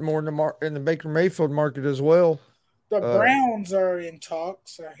went more in the Baker Mayfield market as well. The Browns are in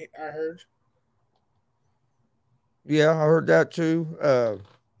talks, I heard. Yeah, I heard that too. I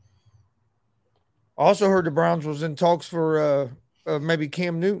also heard the Browns was in talks for maybe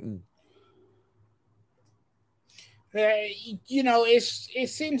Cam Newton. It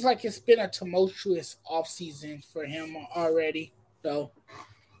seems like it's been a tumultuous offseason for him already, though.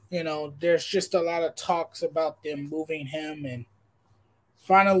 There's just a lot of talks about them moving him and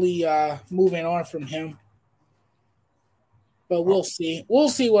finally moving on from him. But we'll see. We'll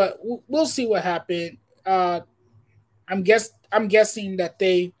see what happened. I'm guessing that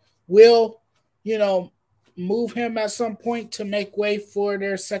they will, move him at some point to make way for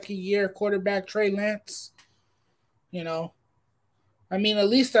their second-year quarterback, Trey Lance. I mean, at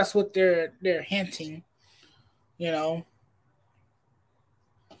least that's what they're hinting.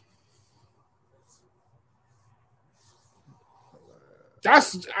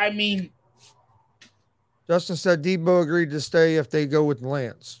 Justin said Debo agreed to stay if they go with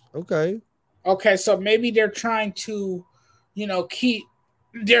Lance. Okay, so maybe they're trying to, keep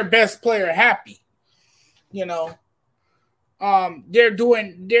their best player happy. They're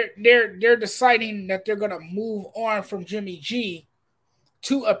deciding that they're gonna move on from Jimmy G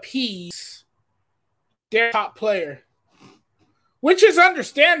to appease their top player. which is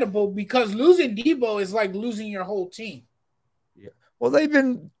understandable because losing Debo is like losing your whole team. Yeah. Well, they've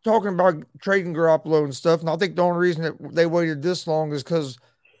been talking about trading Garoppolo and stuff, and I think the only reason that they waited this long is because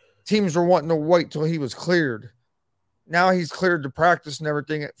teams were wanting to wait till he was cleared. Now he's cleared to practice and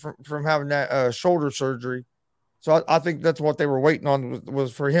everything from having that shoulder surgery. So I think that's what they were waiting on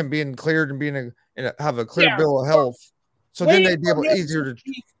was for him being cleared and have a clear bill of health. So then they'd be able easier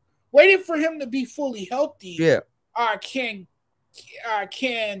to waiting for him to be fully healthy. Yeah, can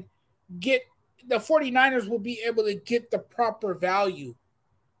get the 49ers will be able to get the proper value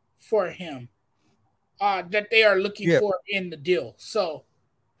for him that they are looking for in the deal. So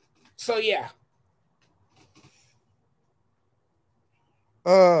yeah.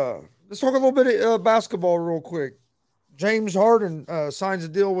 Let's talk a little bit of basketball real quick. James Harden signs a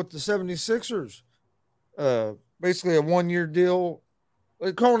deal with the 76ers. Basically a 1-year deal.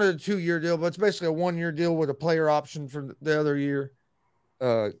 They're calling it a 2-year deal, but it's basically a 1-year deal with a player option for the other year.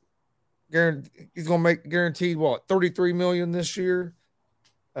 He's going to make guaranteed $33 million this year.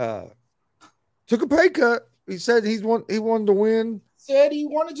 Took a pay cut. He said he wanted to win. Said he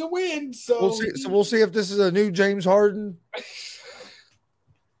wanted to win. So we'll see. So we'll see if this is a new James Harden.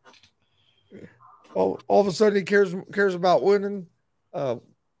 All of a sudden he cares about winning. We'll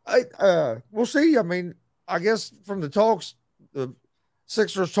see. I mean, I guess from the talks, the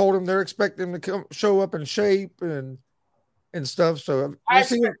Sixers told him they're expecting him to show up in shape and stuff. So I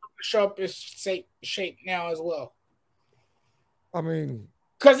expect him to show up in shape now as well. I mean,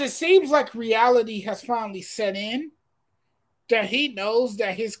 because it seems like reality has finally set in, that he knows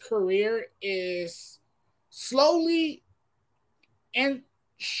that his career is slowly and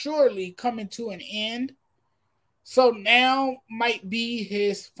surely coming to an end. So now might be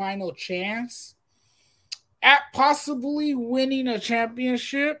his final chance at possibly winning a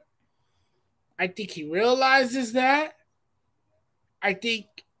championship. I think he realizes that. I think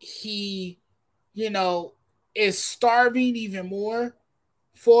he, is starving even more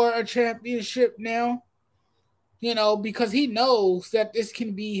for a championship now, because he knows that this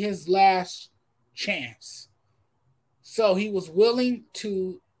can be his last chance. So he was willing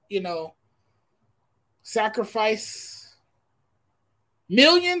to, sacrifice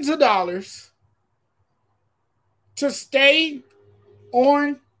millions of dollars to stay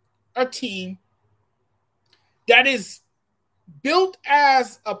on a team that is built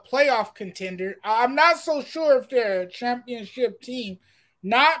as a playoff contender. I'm not so sure if they're a championship team,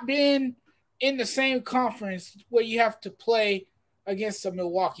 not being in the same conference where you have to play against a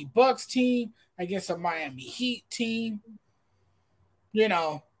Milwaukee Bucks team, against a Miami Heat team,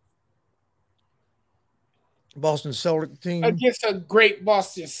 Boston Celtics team, against a great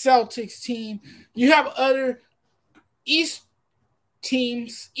Boston Celtics team. You have other Eastern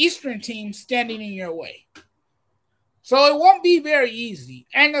teams standing in your way. So it won't be very easy.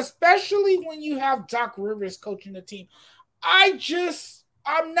 And especially when you have Doc Rivers coaching the team. I'm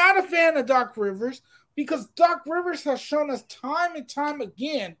not a fan of Doc Rivers because Doc Rivers has shown us time and time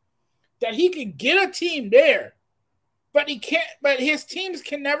again that he can get a team there, but his teams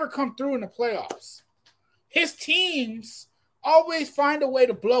can never come through in the playoffs. His teams always find a way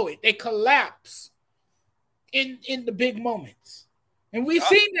to blow it. They collapse in the big moments. And we've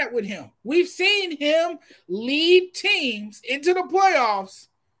seen that with him. We've seen him lead teams into the playoffs.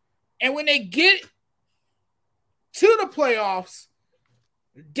 And when they get to the playoffs,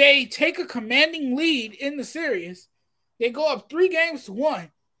 they take a commanding lead in the series. They go up 3-1.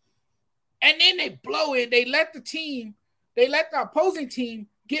 And then they blow it. They let the opposing team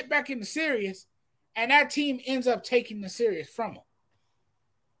get back in the series. And that team ends up taking the series from them.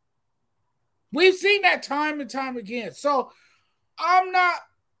 We've seen that time and time again. So I'm not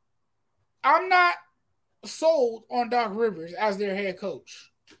sold on Doc Rivers as their head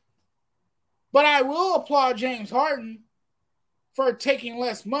coach. But I will applaud James Harden for taking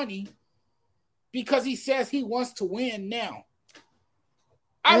less money because he says he wants to win now.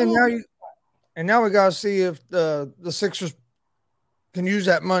 And now we gotta see if the Sixers can use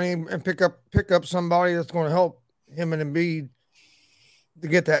that money and pick up somebody that's going to help him and Embiid to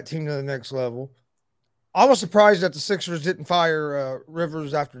get that team to the next level. I was surprised that the Sixers didn't fire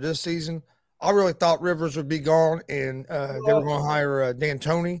Rivers after this season. I really thought Rivers would be gone and they were going to hire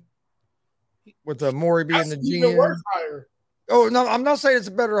D'Antoni with Morey being the GM. Oh, no, I'm not saying it's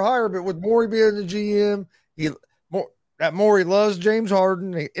a better hire, but with Morey being the GM, Morey loves James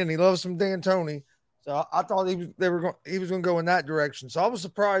Harden and he loves some D'Antoni. So I thought he was going to go in that direction. So I was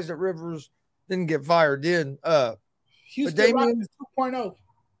surprised that Rivers didn't get fired then. Houston Rockets 2.0.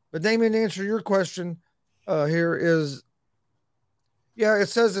 But Damien, to answer your question here is, Yeah, it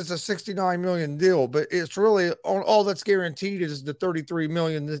says it's a 69 million deal, but it's really all that's guaranteed is the 33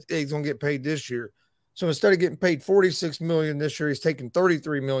 million that he's going to get paid this year. So instead of getting paid 46 million this year, he's taking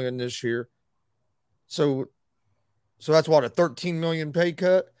 33 million this year. So that's what, a 13 million pay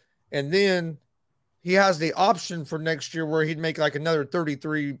cut. And then he has the option for next year where he'd make like another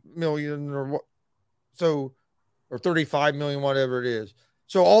 33 million or what, so, or 35 million, whatever it is.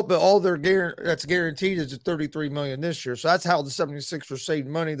 So all that's guaranteed is the 33 million this year. So that's how the 76ers saved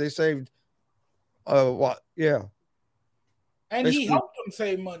money. They saved what? Yeah. And basically, he helped them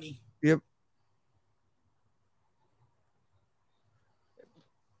save money. Yep.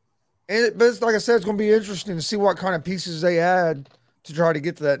 But it's, like I said, it's going to be interesting to see what kind of pieces they add to try to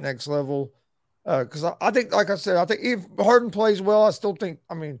get to that next level. Because I think, like I said, I think if Harden plays well, I still think,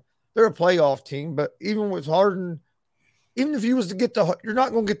 I mean, they're a playoff team, but even with Harden, even if he was to get you're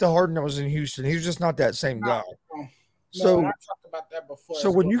not going to get the Harden that was in Houston. He's just not that same guy. No, so I talked about that before.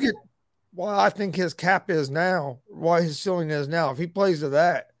 So when you get, I think his cap is now, why his ceiling is now, if he plays to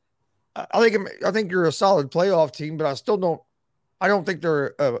that, I think you're a solid playoff team, but I don't think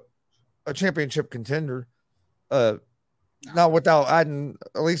they're a championship contender. Not without adding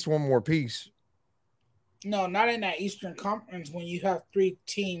at least one more piece. No, not in that Eastern Conference when you have 3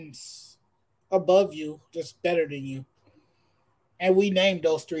 teams above you just better than you. And we named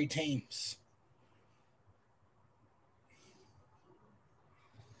those 3 teams.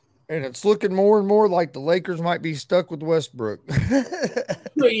 And it's looking more and more like the Lakers might be stuck with Westbrook.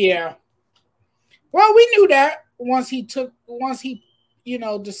 Yeah. Well, we knew that once he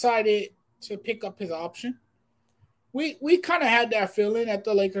decided to pick up his option. We kind of had that feeling that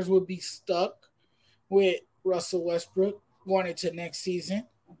the Lakers would be stuck with Russell Westbrook going into next season.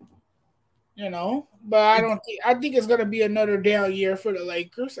 But I think it's going to be another down year for the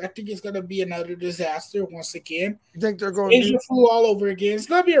Lakers. I think it's going to be another disaster once again. You think they're going to flu all over again? It's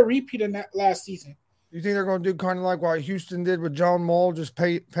going to be a repeat of that last season. You think they're going to do kind of like what Houston did with John Wall, just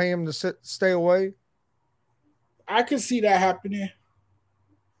pay him to stay away? I could see that happening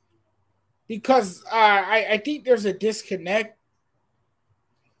because I think there's a disconnect.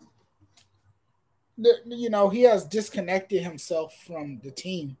 He has disconnected himself from the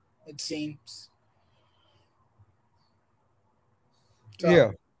team, it seems. So, yeah.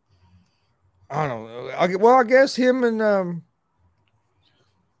 I don't know. I guess him and the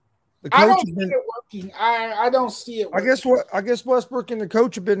coach. I don't see it working. I don't see it working. I guess Westbrook and the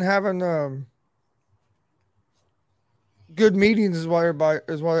coach have been having good meetings is why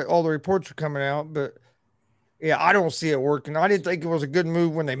all the reports are coming out. But yeah, I don't see it working. I didn't think it was a good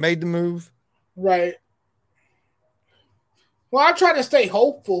move when they made the move. Right. Well, I try to stay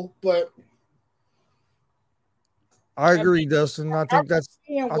hopeful, but I agree, Dustin. I think that's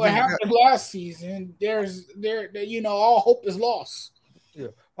what happened last season. All hope is lost. Yeah,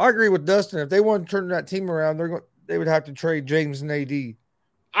 I agree with Dustin. If they want to turn that team around, they would have to trade James and AD.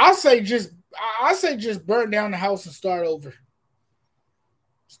 I say just burn down the house and start over.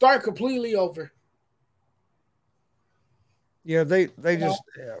 Start completely over. Yeah, they just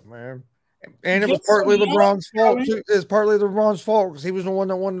man. And it was partly LeBron's fault too. It's partly LeBron's fault because he was the one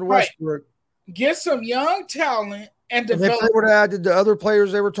that wanted Westbrook. Get some young talent and develop. If they would have added the other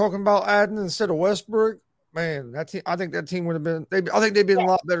players they were talking about adding instead of Westbrook, man, I think that team would have been. I think they'd be in a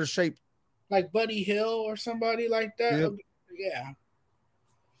lot better shape. Like Buddy Hield or somebody like that. Yep. Yeah.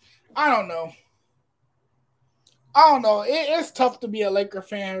 I don't know. It's tough to be a Laker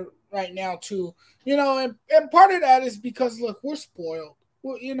fan right now too. And part of that is because look, we're spoiled.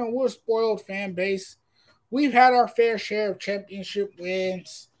 We're a spoiled fan base. We've had our fair share of championship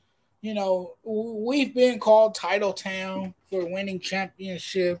wins. We've been called Title Town for winning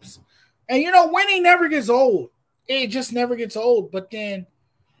championships. And, winning never gets old. It just never gets old. But then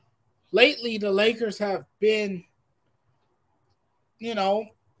lately the Lakers have been,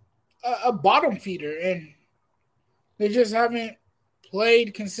 a bottom feeder. And they just haven't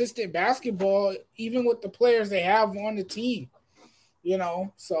played consistent basketball, even with the players they have on the team.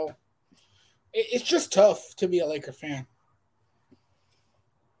 So it's just tough to be a Laker fan.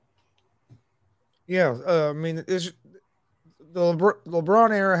 Yeah, I mean, the LeBron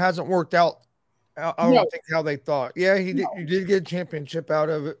era hasn't worked out. I don't think how they thought. Yeah, you did get a championship out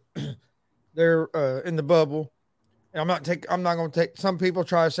of it. They're in the bubble. And I'm not going to take. Some people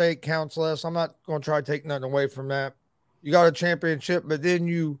try to say it counts less. I'm not going to try to take nothing away from that. You got a championship, but then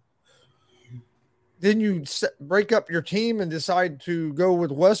you break up your team and decide to go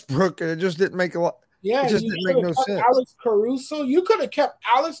with Westbrook, and it just didn't make a lot. Yeah, it just didn't make no sense. Alex Caruso, you could have kept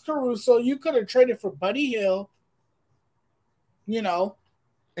Alex Caruso. You could have traded for Buddy Hield. And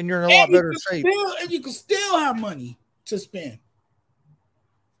you're in a lot better shape. And you can still have money to spend.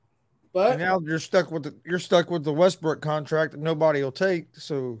 But and now you're stuck with the Westbrook contract that nobody will take.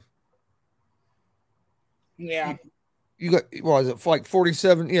 So yeah, you got, what is it, like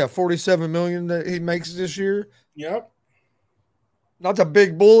 47? Yeah, 47 million that he makes this year. yep, Not a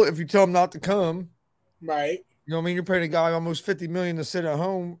big bullet if you tell him not to come. right. You know what I mean? You're paying a guy almost 50 million to sit at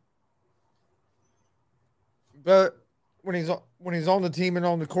home. But when he's on the team and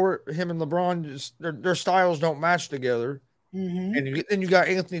on the court, him and LeBron just their styles don't match together. Mm-hmm. And then you got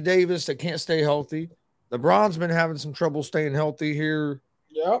Anthony Davis that can't stay healthy. LeBron's been having some trouble staying healthy here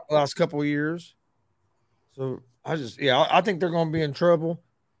Yep. the last couple of years. So I think they're going to be in trouble.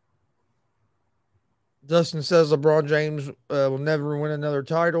 Dustin says LeBron James will never win another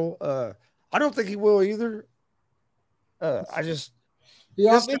title. I don't think he will either. I just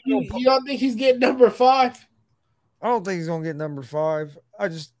this guy You don't think he's getting number 5? I don't think he's going to get number 5.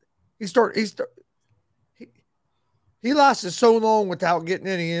 He start he start he, he lasted so long without getting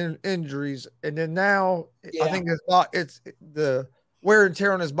any injuries, and then now I Yeah. think it's the wear and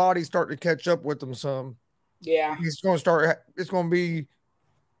tear on his body starting to catch up with him some. Yeah. He's going to start. It's going to be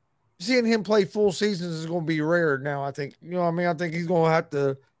seeing him play full seasons is going to be rare now. I think you know. What I mean, I think he's going to have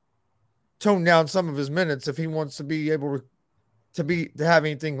to tone down some of his minutes if he wants to be able to have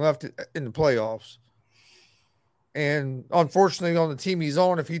anything left in the playoffs. And unfortunately, on the team he's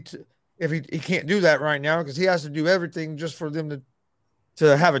on, if he can't do that right now because he has to do everything just for them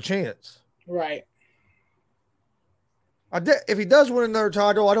to have a chance. Right. If he does win another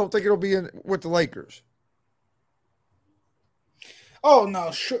title, I don't think it'll be with the Lakers. Oh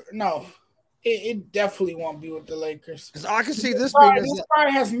no, sure, no. It definitely won't be with the Lakers. Because I can see this guy, being. This guy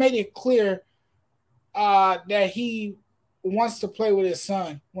has made it clear that he wants to play with his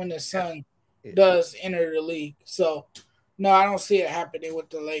son when his son does enter the league. So, no, I don't see it happening with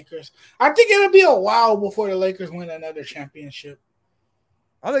the Lakers. I think it'll be a while before the Lakers win another championship.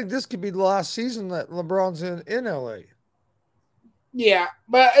 I think this could be the last season that LeBron's in LA. Yeah,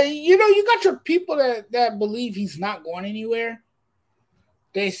 but you got your people that believe he's not going anywhere.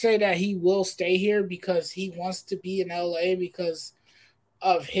 They say that he will stay here because he wants to be in LA because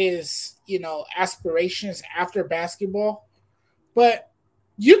of his, aspirations after basketball. But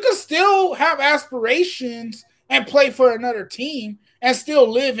you can still have aspirations and play for another team and still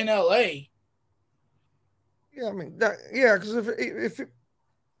live in LA. Yeah, I mean, because if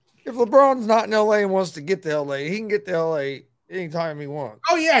LeBron's not in LA and wants to get to LA, he can get to LA anytime he wants.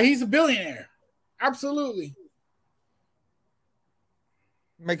 Oh yeah, he's a billionaire. Absolutely.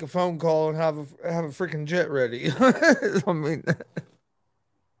 Make a phone call and have a freaking jet ready. I mean,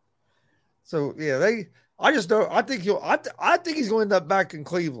 so yeah, I just don't. I think I think he's going to end up back in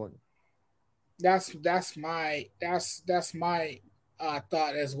Cleveland. That's my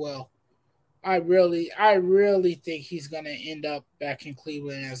thought as well. I really think he's going to end up back in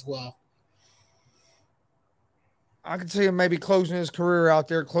Cleveland as well. I could see him maybe closing his career out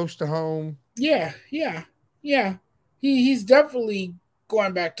there, close to home. Yeah. He's definitely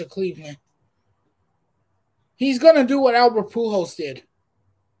going back to Cleveland. He's going to do what Albert Pujols did.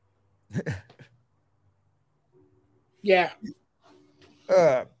 Yeah.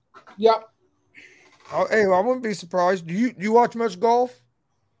 Yep. Hey, I wouldn't be surprised. Do you watch much golf?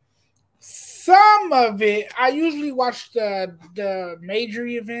 Some of it. I usually watch the major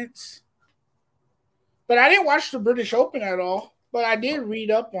events. But I didn't watch the British Open at all. But I did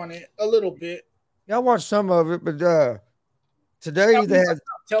read up on it a little bit. Yeah, I watched some of it, but today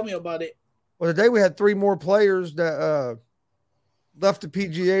tell me about it. Well, today we had 3 more players that left the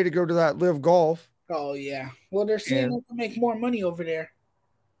PGA to go to that Live Golf. Oh yeah. Well, they're saying they can make more money over there.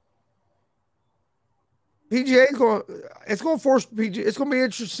 PGA it's going to force PGA. It's going to be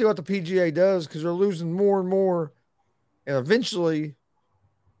interesting to see what the PGA does because they're losing more and more, and eventually,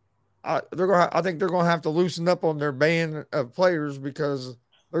 I think they're going to have to loosen up on their ban of players because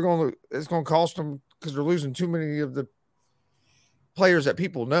it's going to cost them because they're losing too many of the players that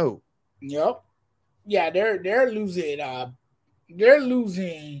people know. Yep. Yeah, they're losing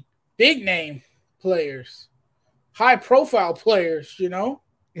big name players, high profile players, Yeah,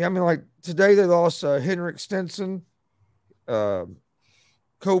 I mean, like today they lost Henrik Stenson, Kokrak,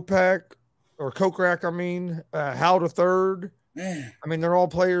 Hal the Third. Man. I mean, they're all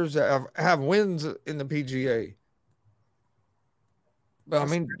players that have wins in the PGA. But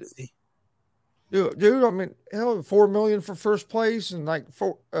that's crazy. Dude, I mean, hell, $4 million for first place and like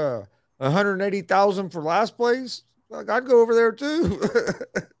 180,000 for last place. Like, I'd go over there too.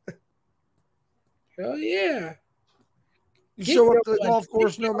 Hell yeah! You show up to the golf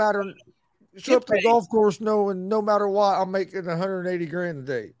course no matter. You show up to the golf course knowing no matter what, I'm making 180 grand a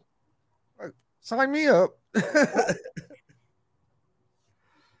day. Like, sign me up.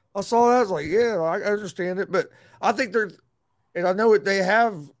 I saw that. I was like, yeah, I understand it, but I think they're, and I know it. They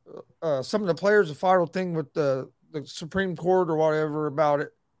have some of the players a final thing with the Supreme Court or whatever about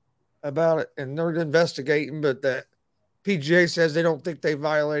it, and they're investigating. But that PGA says they don't think they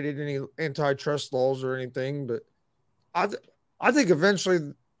violated any antitrust laws or anything. But I th- I think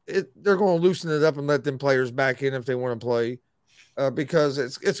eventually they're going to loosen it up and let them players back in if they want to play, because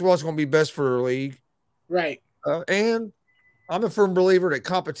it's what's going to be best for their league. Right. And I'm a firm believer that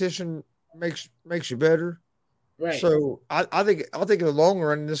competition makes you better. Right. So I think in the long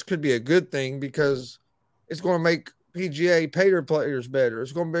run this could be a good thing because it's going to make PGA pay their players better.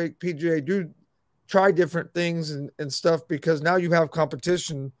 It's going to make PGA do try different things and stuff because now you have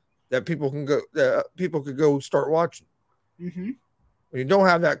competition that people could go start watching. Mm-hmm. When you don't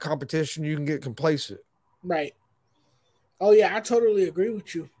have that competition, you can get complacent. Right. Oh yeah, I totally agree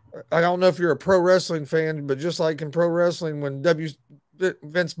with you. I don't know if you're a pro wrestling fan, but just like in pro wrestling, when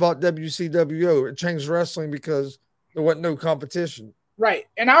Vince bought WCWO, it changed wrestling because there wasn't no competition. Right.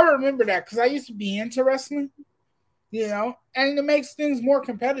 And I remember that because I used to be into wrestling, and it makes things more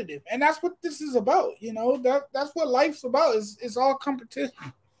competitive. And that's what this is about, that's what life's about, is all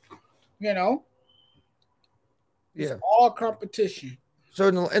competition, you know. It's Yeah. all competition. So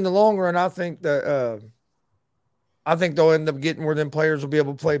in the long run, I think they'll end up getting where them players will be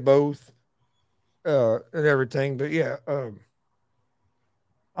able to play both and everything. But yeah, I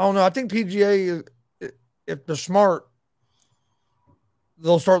don't know. I think PGA, if they're smart,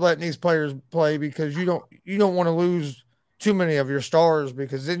 they'll start letting these players play because you don't want to lose too many of your stars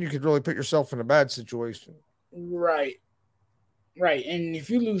because then you could really put yourself in a bad situation. Right. Right. And if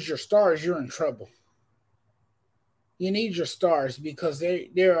you lose your stars, you're in trouble. You need your stars because they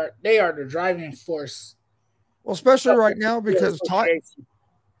are the driving force. Well, especially right now because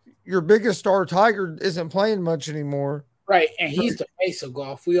your biggest star Tiger isn't playing much anymore. Right, and he's the face of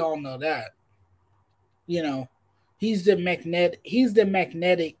golf. We all know that. He's the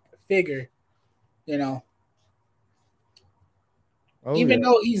magnetic figure, you know. Oh, even yeah.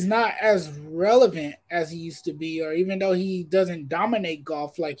 though he's not as relevant as he used to be, or even though he doesn't dominate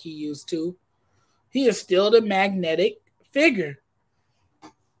golf like he used to, he is still the magnetic figure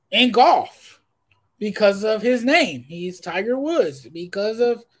in golf because of his name. He's Tiger Woods because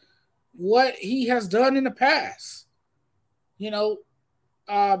of what he has done in the past.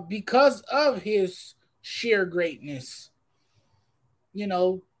 Because of his sheer greatness,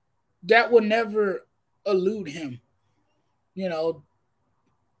 that will never elude him. You know,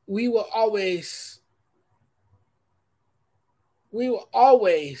 we will always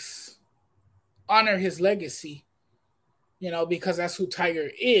honor his legacy, because that's who Tiger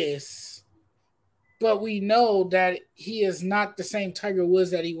is. But we know that he is not the same Tiger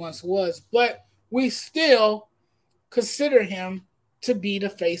Woods that he once was. But we still consider him to be the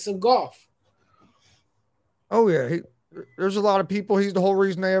face of golf. Oh yeah, there's a lot of people. He's the whole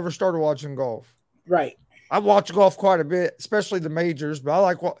reason they ever started watching golf. Right. I watch golf quite a bit, especially the majors. But I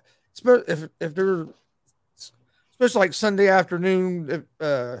like what, if they're especially like Sunday afternoon.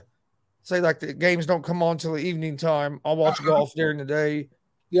 If say like the games don't come on till the evening time, I'll watch golf during the day a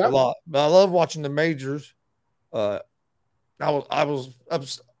Yep. lot. But I love watching the majors. Uh, I was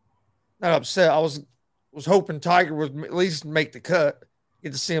not upset. I was hoping Tiger would at least make the cut.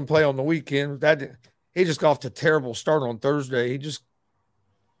 Get to see him play on the weekend. He just got off to a terrible start on Thursday. He just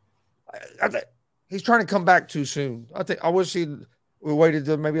I think he's trying to come back too soon. I wish he waited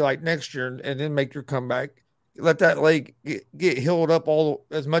till maybe like next year and then make your comeback. Let that leg get healed up all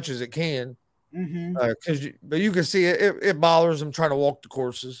as much as it can. Mm-hmm. But you can see it bothers him trying to walk the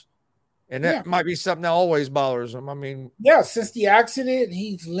courses, and that might be something that always bothers him. I mean, yeah, since the accident,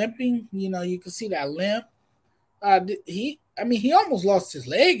 he's limping. You can see that limp. He almost lost his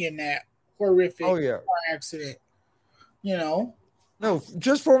leg in that horrific car accident. No,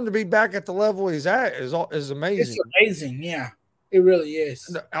 just for him to be back at the level he's at is amazing. It's amazing, yeah, it really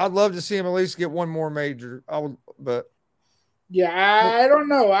is. I'd love to see him at least get one more major. I would, but yeah, I don't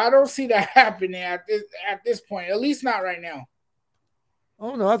know. I don't see that happening at this point. At least not right now.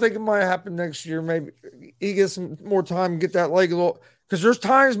 Oh no, I think it might happen next year. Maybe he gets some more time and get that leg a little. Because there's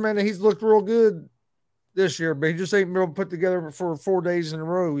times, man, that he's looked real good this year, but he just ain't been able to put together for 4 days in a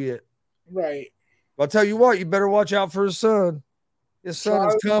row yet. Right. But I'll tell you what, you better watch out for his son. His son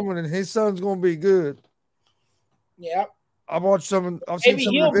is coming, and his son's going to be good. Yep. I've seen some of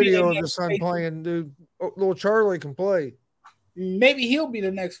the video of his son playing, dude. Little Charlie can play. Maybe he'll be the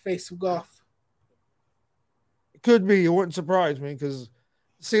next face of golf. It could be. It wouldn't surprise me because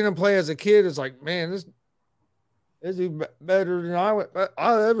seeing him play as a kid is like, man, this is better than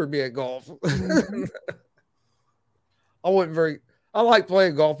I'll ever be at golf. Mm-hmm. I wasn't very. I like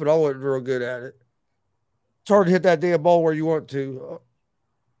playing golf, but I wasn't real good at it. It's hard to hit that damn ball where you want to.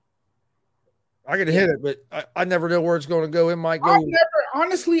 I can Yeah. hit it, but I never know where it's going to go. It might I've go. never,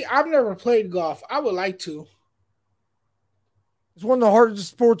 honestly, I've never played golf. I would like to. It's one of the hardest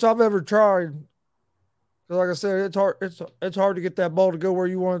sports I've ever tried. 'Cause like I said, it's hard. It's hard to get that ball to go where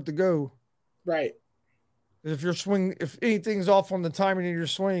you want it to go. Right. If anything's off on the timing of your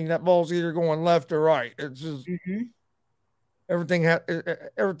swing, that ball's either going left or right. It's just Hmm. everything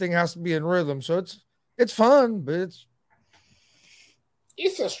has to be in rhythm. So it's fun, but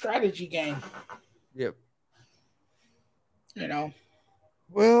It's a strategy game, yep. you know.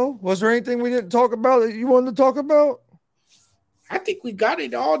 Well, was there anything we didn't talk about that you wanted to talk about? I think we got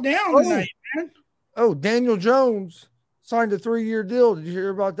it all down Oh, tonight, man. Daniel Jones signed a 3-year deal. Did you hear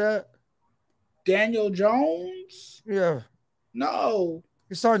about that? Daniel Jones? Yeah, No.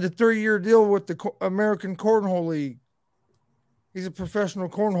 he signed a 3-year deal with the American Cornhole League. He's a professional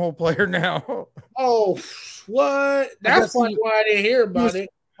cornhole player now. Oh, what? That's probably why I didn't hear about it.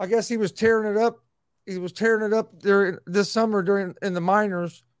 I guess he was tearing it up. He was tearing it up during this summer in the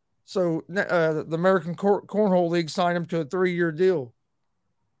minors. So the American Cornhole League signed him to a 3-year deal.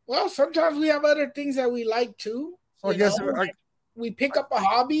 Well, sometimes we have other things that we like too. So I guess We pick up a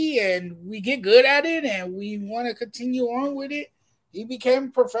hobby and we get good at it and we want to continue on with it. He became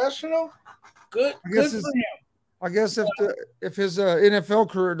professional. Good for him. I guess if his NFL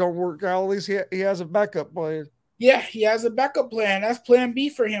career don't work out, at least he has a backup plan. Yeah, he has a backup plan. That's plan B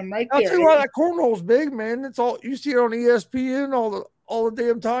for him right there. I'll tell you why that cornhole's big, man. It's all you see it on ESPN all the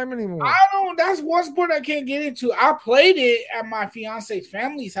damn time anymore. That's one sport I can't get into. I played it at my fiance's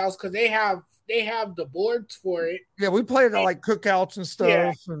family's house because they have the boards for it. Yeah, we played at like cookouts and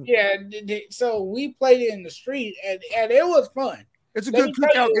stuff. Yeah, so we played it in the street and it was fun. It's a good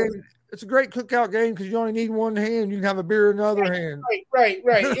cookout game. It's a great cookout game because you only need one hand. You can have a beer in the other hand. Right.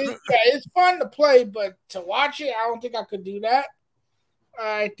 It's fun to play, but to watch it, I don't think I could do that.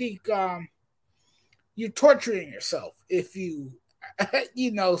 I think you're torturing yourself if you,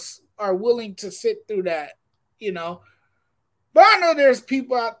 are willing to sit through that, But I know there's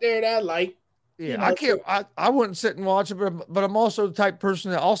people out there that like. Yeah, I can't. I wouldn't sit and watch it, but I'm also the type of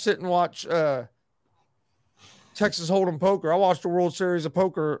person that I'll sit and watch Texas Hold'em poker. I watch the World Series of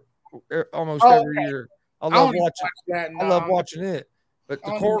Poker almost every year. I love watching it. But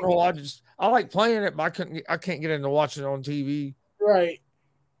the cornhole, I like playing it, but I can't get into watching it on TV. Right.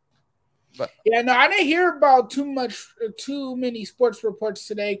 But yeah, no, I didn't hear about too many sports reports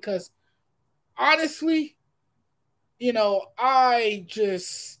today because honestly, I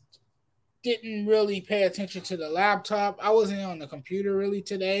just didn't really pay attention to the laptop. I wasn't on the computer really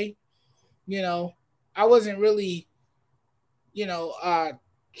today. I wasn't really,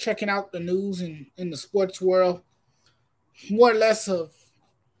 checking out the news in the sports world. More or less of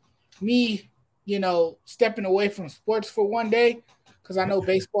me, stepping away from sports for one day because I know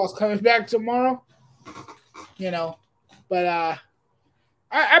baseball's coming back tomorrow. But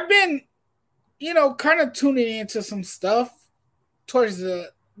I've been, kind of tuning into some stuff towards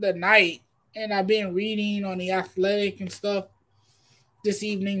the night, and I've been reading on the Athletic and stuff this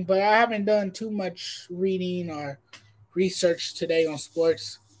evening, but I haven't done too much reading or research today on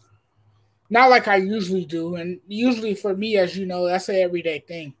sports. Not like I usually do, and usually for me, as you know, that's an everyday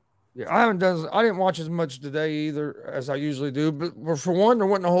thing. Yeah, I didn't watch as much today either as I usually do, but for one, there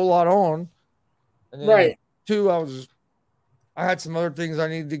wasn't a whole lot on. And then right. Two, I had some other things I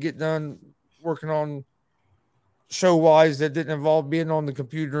needed to get done working on show wise that didn't involve being on the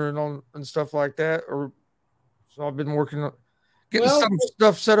computer and stuff like that. So I've been working on getting some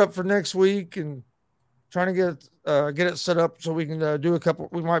stuff set up for next week and trying to get it set up so we can do a couple.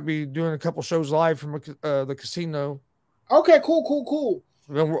 We might be doing a couple shows live from the casino. Okay, cool.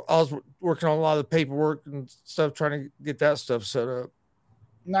 I was working on a lot of the paperwork and stuff, trying to get that stuff set up.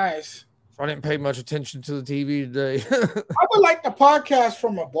 Nice. So I didn't pay much attention to the TV today. I would like the podcast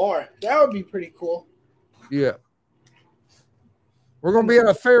from a bar. That would be pretty cool. Yeah. We're going to be at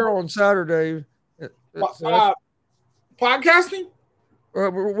a fair on Saturday. Podcasting?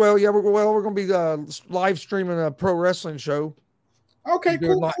 Well, yeah, we're going to be live streaming a pro wrestling show. Okay,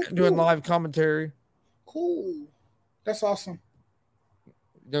 doing live commentary. Cool. That's awesome.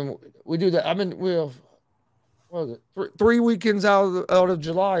 Then we do that. What was it? 3 weekends out of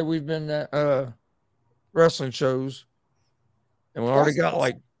July, we've been at wrestling shows, and we already got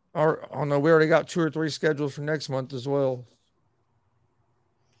we already got 2 or 3 scheduled for next month as well.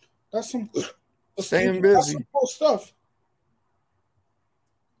 That's some staying busy. That's some cool stuff.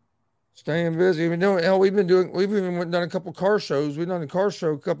 Staying busy. We've even done a couple car shows. We done a car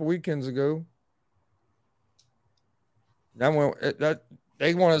show a couple weekends ago. That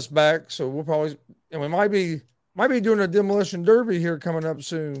they want us back, so we'll probably and we might be doing a demolition derby here coming up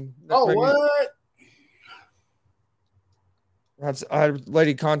soon. That Oh, maybe what? I had a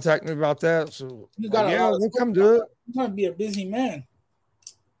lady contact me about that. So You got a yeah, lot of we'll stuff come do coming it. up. You're gonna be a busy man.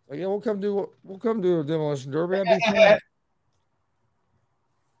 Yeah, we'll come do a demolition derby. That'd be fun.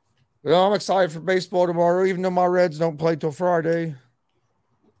 Well, I'm excited for baseball tomorrow, even though my Reds don't play till Friday.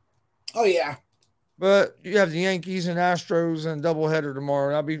 Oh yeah. But you have the Yankees and Astros and doubleheader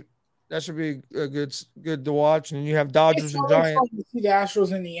tomorrow. That should be a good to watch. And you have It's Dodgers and always Giants. fun to see the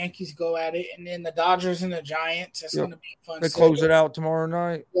Astros and the Yankees go at it, and then the Dodgers and the Giants. It's Yep. gonna be a fun They series. close it out tomorrow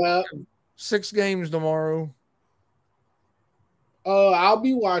night. Yeah. 6 games tomorrow. Oh, I'll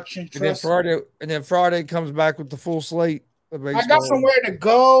be watching. Trust me. And then Friday comes back with the full slate of I got baseball. somewhere to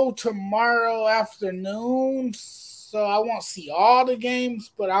go tomorrow afternoon, so I won't see all the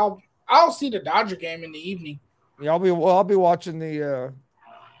games, but I'll see the Dodger game in the evening. Yeah, I'll be watching the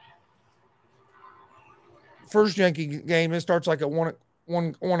first Yankee game. It starts like at 1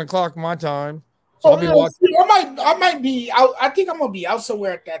 o'clock my time. So Oh, I'll be yeah, watching. see, I might be out. I think I'm gonna be out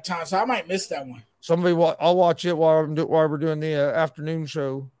somewhere at that time, so I might miss that one. I'll watch it while we're doing the afternoon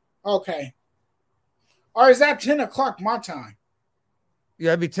show. Okay. Or is that 10 o'clock my time? Yeah,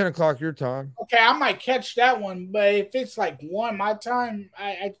 it'd be 10 o'clock your time. Okay, I might catch that one, but if it's like 1 my time,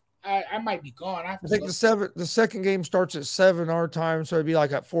 I might be gone. I think the second game starts at 7 our time, so it'd be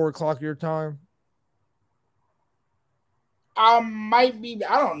like at 4 o'clock your time. I might be.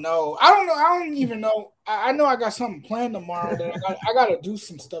 I don't know. I don't even know. I know I got something planned tomorrow. That I got to do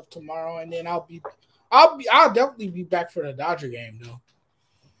some stuff tomorrow, and then I'll definitely be back for the Dodger game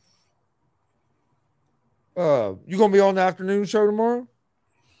You gonna be on the afternoon show tomorrow?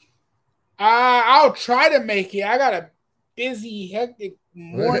 I'll try to make it. I got a busy, hectic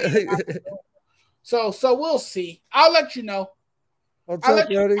morning, so we'll see. I'll let you know. What's up,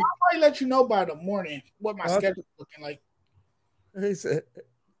 Eddie? I'll probably let you know by the morning what my schedule's looking like. He said,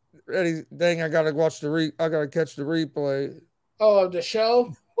 "Eddie, dang, I gotta catch the replay." Oh, the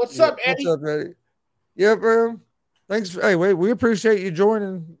show. What's up, Eddie? What's up, Eddie? Yeah, bro. Thanks. Hey, wait, we appreciate you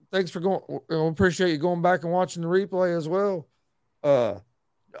joining. Thanks for going. We appreciate you going back and watching the replay as well. I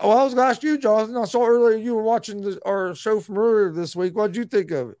was gonna ask you, Jonathan. I saw earlier you were watching our show from earlier this week. What did you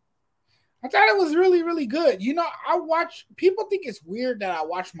think of it? I thought it was really, really good. You know, people think it's weird that I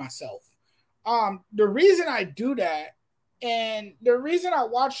watch myself. The reason I do that, and the reason I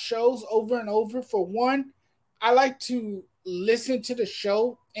watch shows over and over, for one, I like to listen to the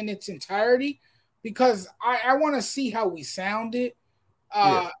show in its entirety because I want to see how we sounded,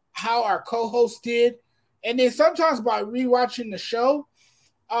 how our co-host did, and then sometimes by rewatching the show,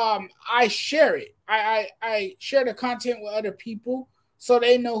 I share it. I share the content with other people so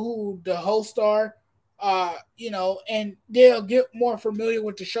they know who the hosts are, and they'll get more familiar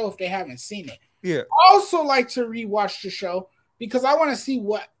with the show if they haven't seen it. Yeah. I also like to rewatch the show because I want to see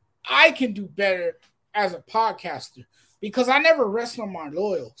what I can do better as a podcaster. Because I never rest on my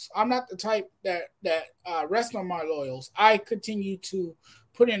laurels. I'm not the type that rests on my laurels. I continue to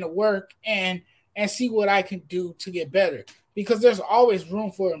put in the work and see what I can do to get better. Because there's always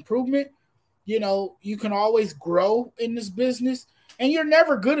room for improvement. You know, you can always grow in this business, and you're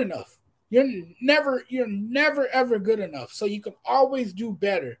never good enough. You're never ever good enough. So you can always do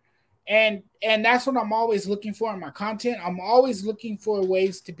better. And that's what I'm always looking for in my content. I'm always looking for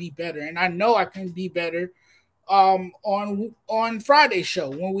ways to be better. And I know I can be better on Friday's show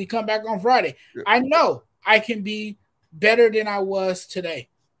when we come back on Friday. Yeah. I know I can be better than I was today.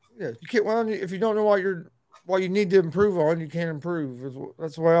 Yeah, you can't. Well, if you don't know what you need to improve on, you can't improve.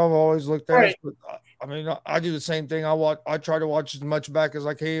 That's the way I've always looked at it. But, I mean, I do the same thing. I try to watch as much back as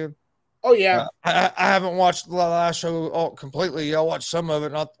I can. Oh yeah. I haven't watched the last show completely. I watched some of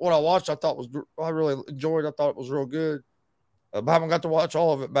it. And what I watched, I really enjoyed. I thought it was real good. But I haven't got to watch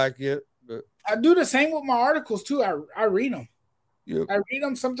all of it back yet. But I do the same with my articles too. I read them. Yep. I read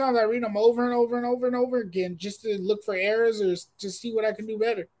them. Sometimes I read them over and over and over and over again just to look for errors or to see what I can do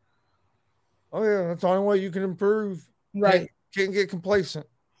better. Oh yeah, that's the only way you can improve. Right. Can't get complacent.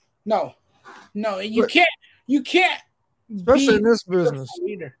 No, you can't. Especially in this business.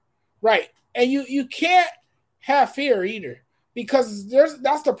 Either. Right, and you can't have fear either because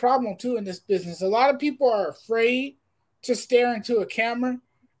that's the problem too in this business. A lot of people are afraid to stare into a camera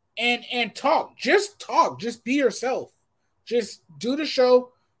and talk. Just be yourself. Just do the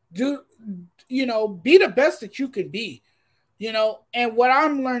show. Be the best that you can be. And what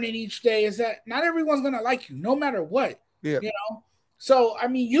I'm learning each day is that not everyone's gonna like you, no matter what. Yeah. So I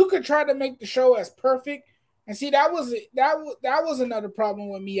mean, you could try to make the show as perfect, and see that was another problem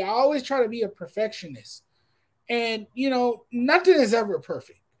with me. I always try to be a perfectionist, And, nothing is ever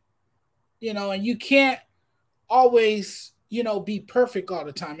perfect, and you can't always, be perfect all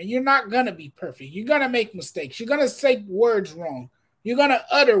the time. And you're not going to be perfect. You're going to make mistakes. You're going to say words wrong. You're going to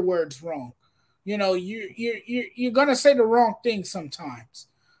utter words wrong. You're going to say the wrong thing sometimes,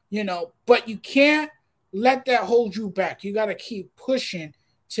 but you can't let that hold you back. You got to keep pushing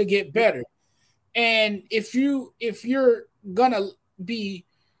to get better. And if you're going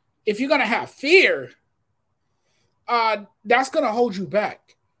to have fear, that's going to hold you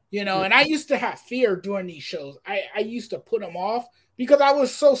back. And I used to have fear during these shows. I used to put them off because I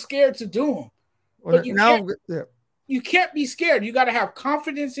was so scared to do them. But you can't be scared. You got to have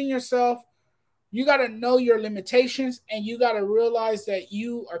confidence in yourself. You got to know your limitations, and you got to realize that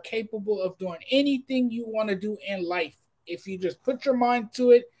you are capable of doing anything you want to do in life. If you just put your mind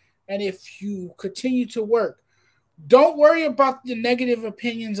to it, and if you continue to work, don't worry about the negative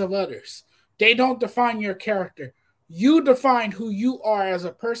opinions of others. They don't define your character. You define who you are as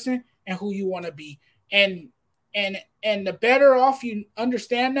a person and who you want to be. And the better off you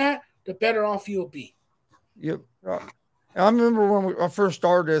understand that, the better off you'll be. Yep. I remember when I first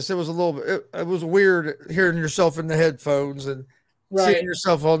started this, it was a little bit, it was weird hearing yourself in the headphones and seeing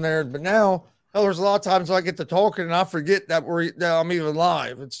yourself on there. But now, there's a lot of times I get to talking and I forget that I'm even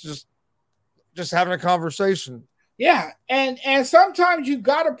live. It's just having a conversation. Yeah. And sometimes you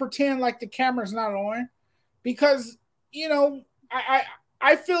got to pretend like the camera's not on because,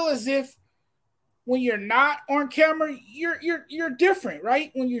 I feel as if when you're not on camera, you're different,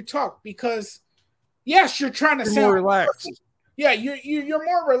 right? When you talk, because yes, you're trying to sound more relaxed. Perfect. Yeah, you're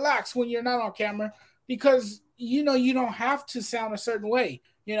more relaxed when you're not on camera because you don't have to sound a certain way.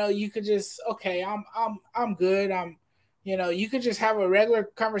 You could just I'm good. You could just have a regular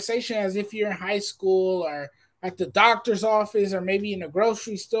conversation as if you're in high school or at the doctor's office or maybe in a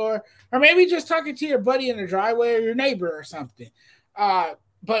grocery store or maybe just talking to your buddy in the driveway or your neighbor or something.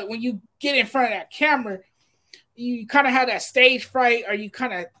 But when you get in front of that camera, you kind of have that stage fright or you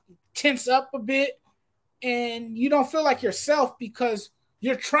kind of tense up a bit and you don't feel like yourself because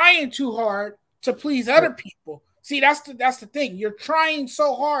you're trying too hard to please other people. See, that's the thing. You're trying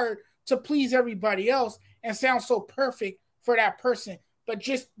so hard to please everybody else and sound so perfect for that person, but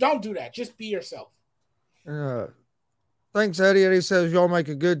just don't do that. Just be yourself. Thanks, Eddie. Eddie says y'all make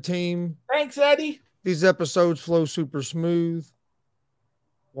a good team. Thanks, Eddie. These episodes flow super smooth.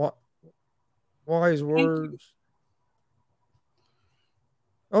 What wise words?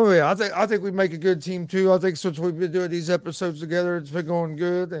 Oh yeah, I think we make a good team too. I think since we've been doing these episodes together, it's been going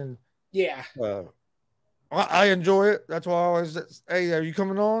good, and yeah, I enjoy it. That's why I always hey, are you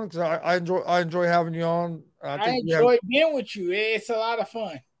coming on? Because I enjoy having you on. I enjoy being with you. It's a lot of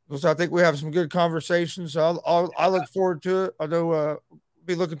fun. So I think we have some good conversations. So I look forward to it. I know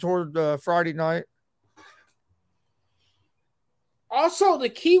be looking toward Friday night. Also, the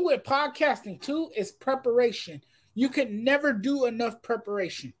key with podcasting too is preparation. You can never do enough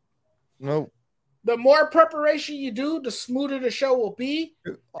preparation. Nope. The more preparation you do, the smoother the show will be,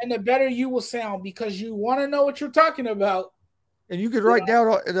 and the better you will sound because you want to know what you're talking about. And you could write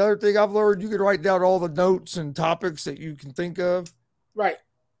down another thing I've learned. You could write down all the notes and topics that you can think of. Right.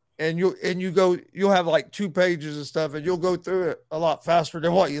 And you'll have like 2 pages of stuff, and you'll go through it a lot faster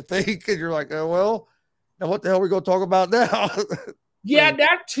than what you think. And you're like, oh, well, now what the hell are we going to talk about now? Yeah,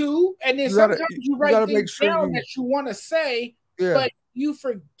 that too. And then sometimes you write things down that you want to say, but you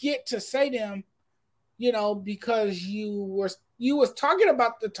forget to say them, because you was talking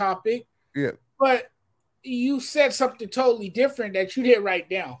about the topic, but you said something totally different that you didn't write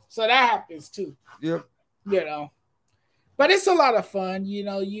down. So that happens too. Yep. But it's a lot of fun. You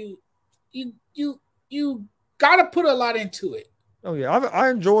got to put a lot into it. Oh yeah,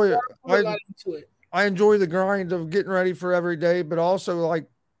 I enjoy it. Put a lot into it. I enjoy the grind of getting ready for every day, but also like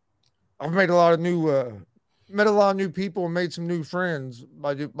I've made a lot of met a lot of new people and made some new friends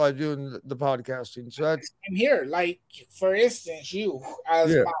by doing the podcasting. So that's I'm here. Like for instance, you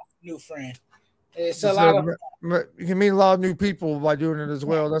as my new friend. It's a lot of you can meet a lot of new people by doing it as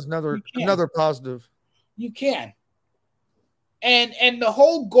well. That's another positive. You can. And the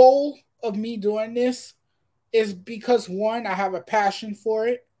whole goal of me doing this is because 1, I have a passion for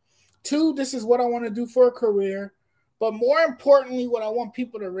it. 2, this is what I want to do for a career. But more importantly, what I want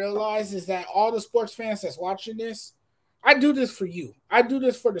people to realize is that all the sports fans that's watching this, I do this for you. I do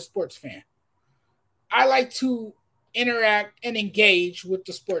this for the sports fan. I like to interact and engage with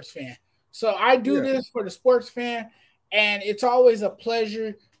the sports fan. So I do this for the sports fan, and it's always a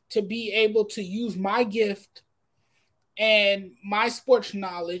pleasure to be able to use my gift and my sports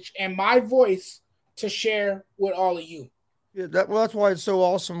knowledge and my voice to share with all of you. Yeah, that's why it's so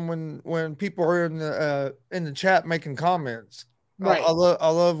awesome when people are in the chat making comments. Right. I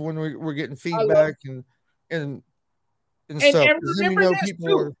love when we're getting I love feedback and and and, stuff and because then remember this people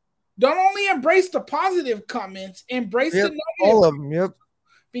too. are. Don't only embrace the positive comments, embrace the Yep, negative all of them. Yep,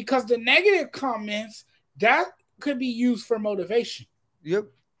 because the negative comments that could be used for motivation. yep.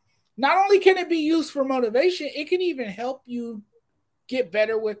 Not only can it be used for motivation, it can even help you get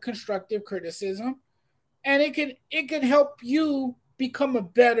better with constructive criticism, and it can help you become a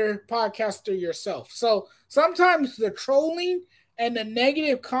better podcaster yourself. So sometimes the trolling and the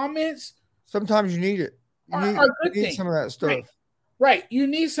negative comments Sometimes you need it. are You good need things. some of that Right. stuff. Right. You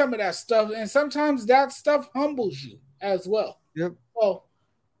need some of that stuff. And sometimes that stuff humbles you as well. Yep. Well,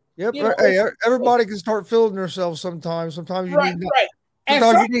 Yep. you know, Hey, everybody can start feeling themselves sometimes. Sometimes you right, need. right. And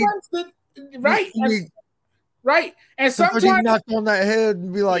Sometimes you need. sometimes right. You need. Right. And Sometimes you sometimes need knocked on that head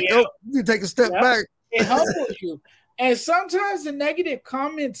and be like, yeah, "Oh, you take a step yeah, back." it humbles you. And sometimes the negative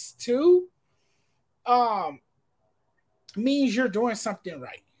comments too um means you're doing something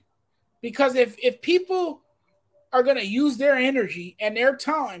right. Because if people are going to use their energy and their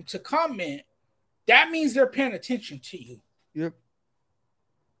time to comment, that means they're paying attention to you. Yep.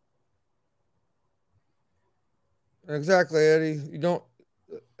 Exactly, Eddie. You don't.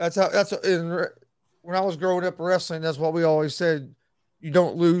 That's how. When I was growing up wrestling, that's what we always said. You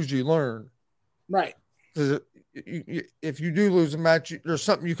don't lose, you learn. Right. Because if you do lose a match, there's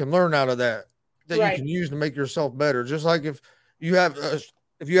something you can learn out of that you Right. can use to make yourself better. Just like you have a,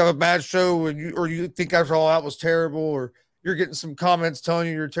 if you have a bad show and you think after all that was terrible, or you're getting some comments telling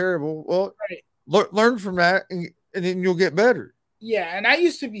you you're terrible. Well, Right. learn from that, and then you'll get better. Yeah, and I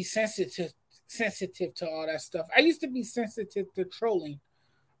used to be sensitive to all that stuff. I used to be sensitive to trolling.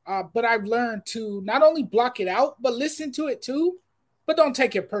 But I've learned to not only block it out, but listen to it too, but don't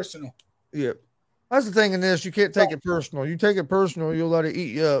take it personal. Yeah, that's the thing in this. You can't take it personal. You take it personal, you'll let it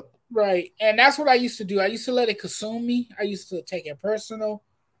eat you up. Right. And that's what I used to do. I used to let it consume me. I used to take it personal.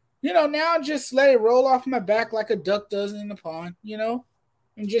 Now just let it roll off my back like a duck does in the pond,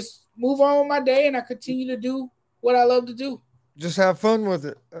 and just move on with my day and I continue to do what I love to do. Just have fun with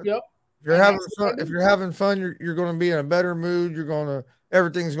it. Yep. If you're And having that's what fun, I if do. you're having fun, you're going to be in a better mood.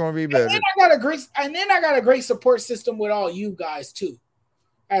 Everything's going to be And then better. I got a great support system with all you guys too,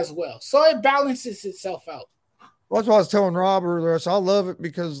 as well. So it balances itself out. Well, that's what I was telling Rob earlier. So I love it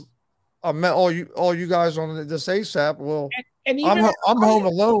because I met all you guys on this ASAP. Well, And even I'm home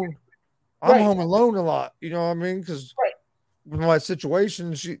alone. I'm right, home alone a lot. You know what I mean? Because right, with my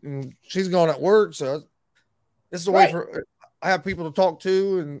situation, she's gone at work, so this is a way right. for I have people to talk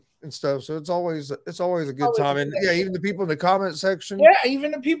to and stuff. So it's always a good Always a time. good And yeah, idea. even the people in the comment section. Yeah, even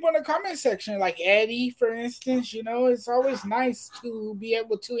the people in the comment section, like Eddie, for instance, it's always nice to be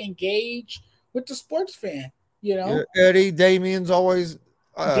able to engage with the sports fan. You Yeah, know, Eddie, Damien's always.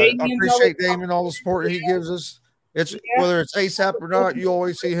 I Damien's always appreciate Damien all the support he gives us. It's yeah, whether it's ASAP or not, you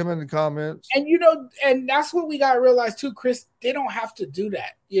always see him in the comments. and that's what we got to realize too, Chris. They don't have to do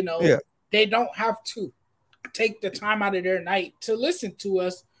that. Yeah, They don't have to take the time out of their night to listen to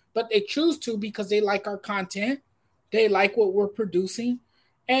us, but they choose to because they like our content, they like what we're producing,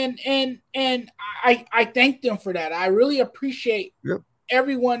 and I thank them for that. I really appreciate yep.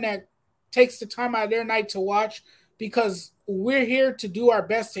 everyone that takes the time out of their night to watch because we're here to do our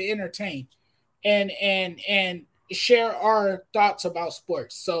best to entertain and share our thoughts about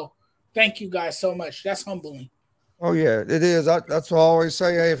sports. So thank you guys so much. That's humbling. Oh yeah, it is. That's what I always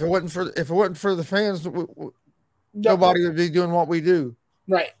say. Hey, if it wasn't for the fans, No, nobody would be doing what we do.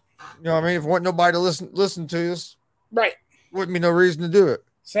 right, You know what I mean? If it wasn't nobody to listen to us, right. wouldn't be no reason to do it.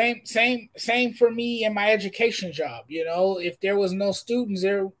 Same for me in my education job. If there was no students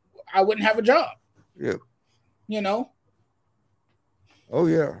there, I wouldn't have a job. Yep. You know. Oh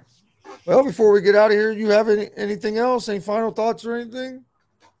yeah. Well, before we get out of here, you have anything else? Any final thoughts or anything?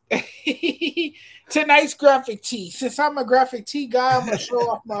 Tonight's graphic tee. Since I'm a graphic tee guy, I'm gonna show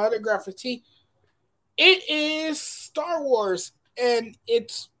off my other graphic tee. It is Star Wars, and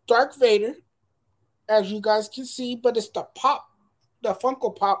it's Darth Vader, as you guys can see, but it's the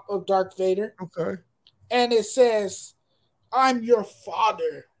Funko Pop of Darth Vader, Okay. and it says, "I'm your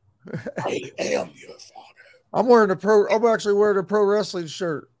father. I am your father." I'm actually wearing a pro wrestling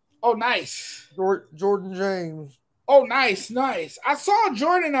shirt. Oh, nice. Jordan James. Oh, nice. I saw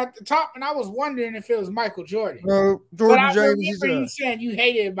Jordan at the top, and I was wondering if it was Michael Jordan. No, But Jordan I James. remember you saying you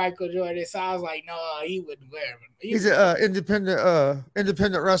hated Michael Jordan, so I was like, no, he wouldn't wear him. He's an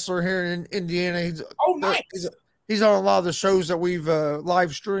independent wrestler here in Indiana. Oh, nice. He's on a lot of the shows that we've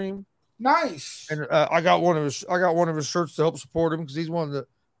live streamed. Nice. And I got one of his shirts to help support him because he's one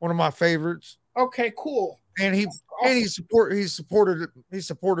of my favorites. Okay, cool. And he awesome. and he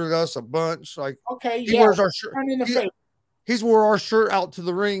supported us a bunch. Like okay, he wears our shirt. He's wore our shirt out to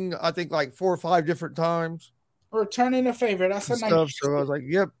the ring, I think like 4 or 5 different times. Returning a favor. That's a nice stuff. So I was like,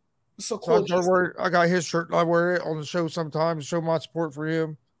 yep. So cool. I got his shirt and I wear it on the show sometimes, show my support for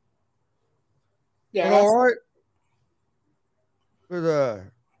him. Yeah. But all right. But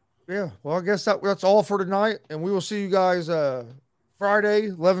yeah, well, I guess that's all for tonight. And we will see you guys Friday,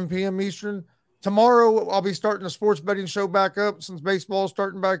 11 p.m. Eastern. Tomorrow I'll be starting the sports betting show back up since baseball is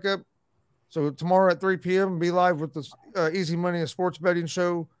starting back up. So tomorrow at 3 p.m. be live with the Easy Money and Sports Betting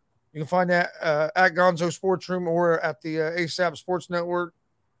Show. You can find that at Gonzo Sports Room or at the ASAP Sports Network.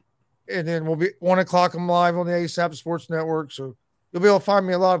 And then we'll be 1 o'clock. I'm live on the ASAP Sports Network. So you'll be able to find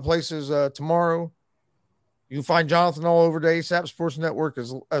me a lot of places tomorrow. You can find Jonathan all over the ASAP Sports Network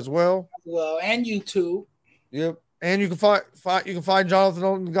as well. Well, and YouTube. Yep. And you can find Jonathan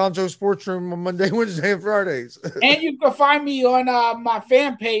on the Gonzo Sports Room on Monday, Wednesday, and Fridays. And you can find me on my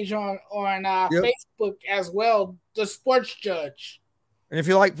fan page on Facebook as well, The Sports Judge. And if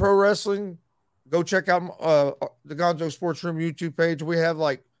you like pro wrestling, go check out the Gonzo Sports Room YouTube page. We have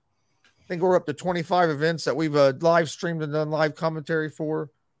I think we're up to 25 events that we've live streamed and done live commentary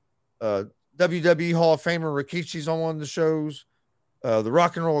for. WWE Hall of Famer Rikishi's on one of the shows. The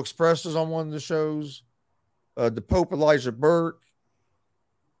Rock and Roll Express is on one of the shows. The Pope Elijah Burke.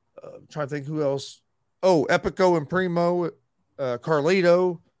 I'm trying to think who else. Oh, Epico and Primo,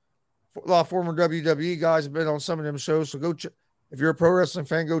 Carlito. A lot of former WWE guys have been on some of them shows. So go if you're a pro wrestling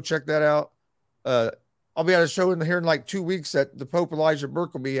fan, go check that out. I'll be at a show here in like 2 weeks that the Pope Elijah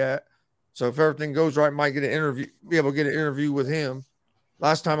Burke will be at. So if everything goes right, might get be able to get an interview with him.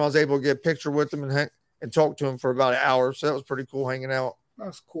 Last time I was able to get a picture with him and talk to him for about an hour. So that was pretty cool hanging out.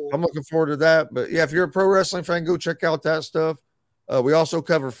 That's cool. I'm looking forward to that. But yeah, if you're a pro wrestling fan, go check out that stuff. We also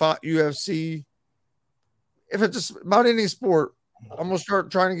cover UFC. If it's just about any sport, I'm going to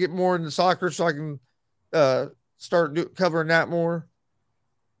start trying to get more into soccer so I can start covering that more,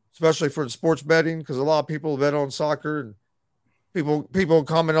 especially for the sports betting, because a lot of people bet on soccer and people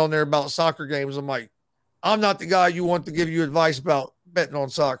comment on there about soccer games. I'm like, I'm not the guy you want to give you advice about betting on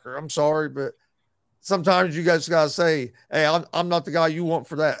soccer. I'm sorry, but sometimes you guys got to say, hey, I'm not the guy you want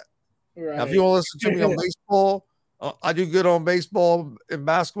for that. Right. Now, if you want to listen to me on baseball, I do good on baseball and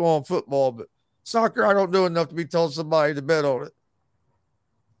basketball and football, but soccer, I don't do enough to be telling somebody to bet on it.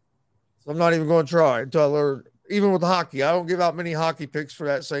 So I'm not even going to try until I learn. Even with hockey, I don't give out many hockey picks for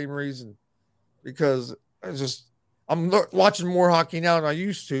that same reason, because I'm watching more hockey now than I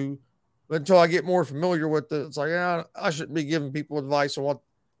used to. But until I get more familiar with it, it's like, I shouldn't be giving people advice on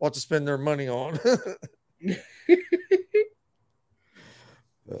what to spend their money on.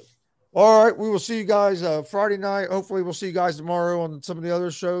 All right, we will see you guys Friday night. Hopefully, we'll see you guys tomorrow on some of the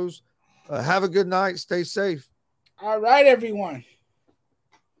other shows. Have a good night. Stay safe. All right, everyone.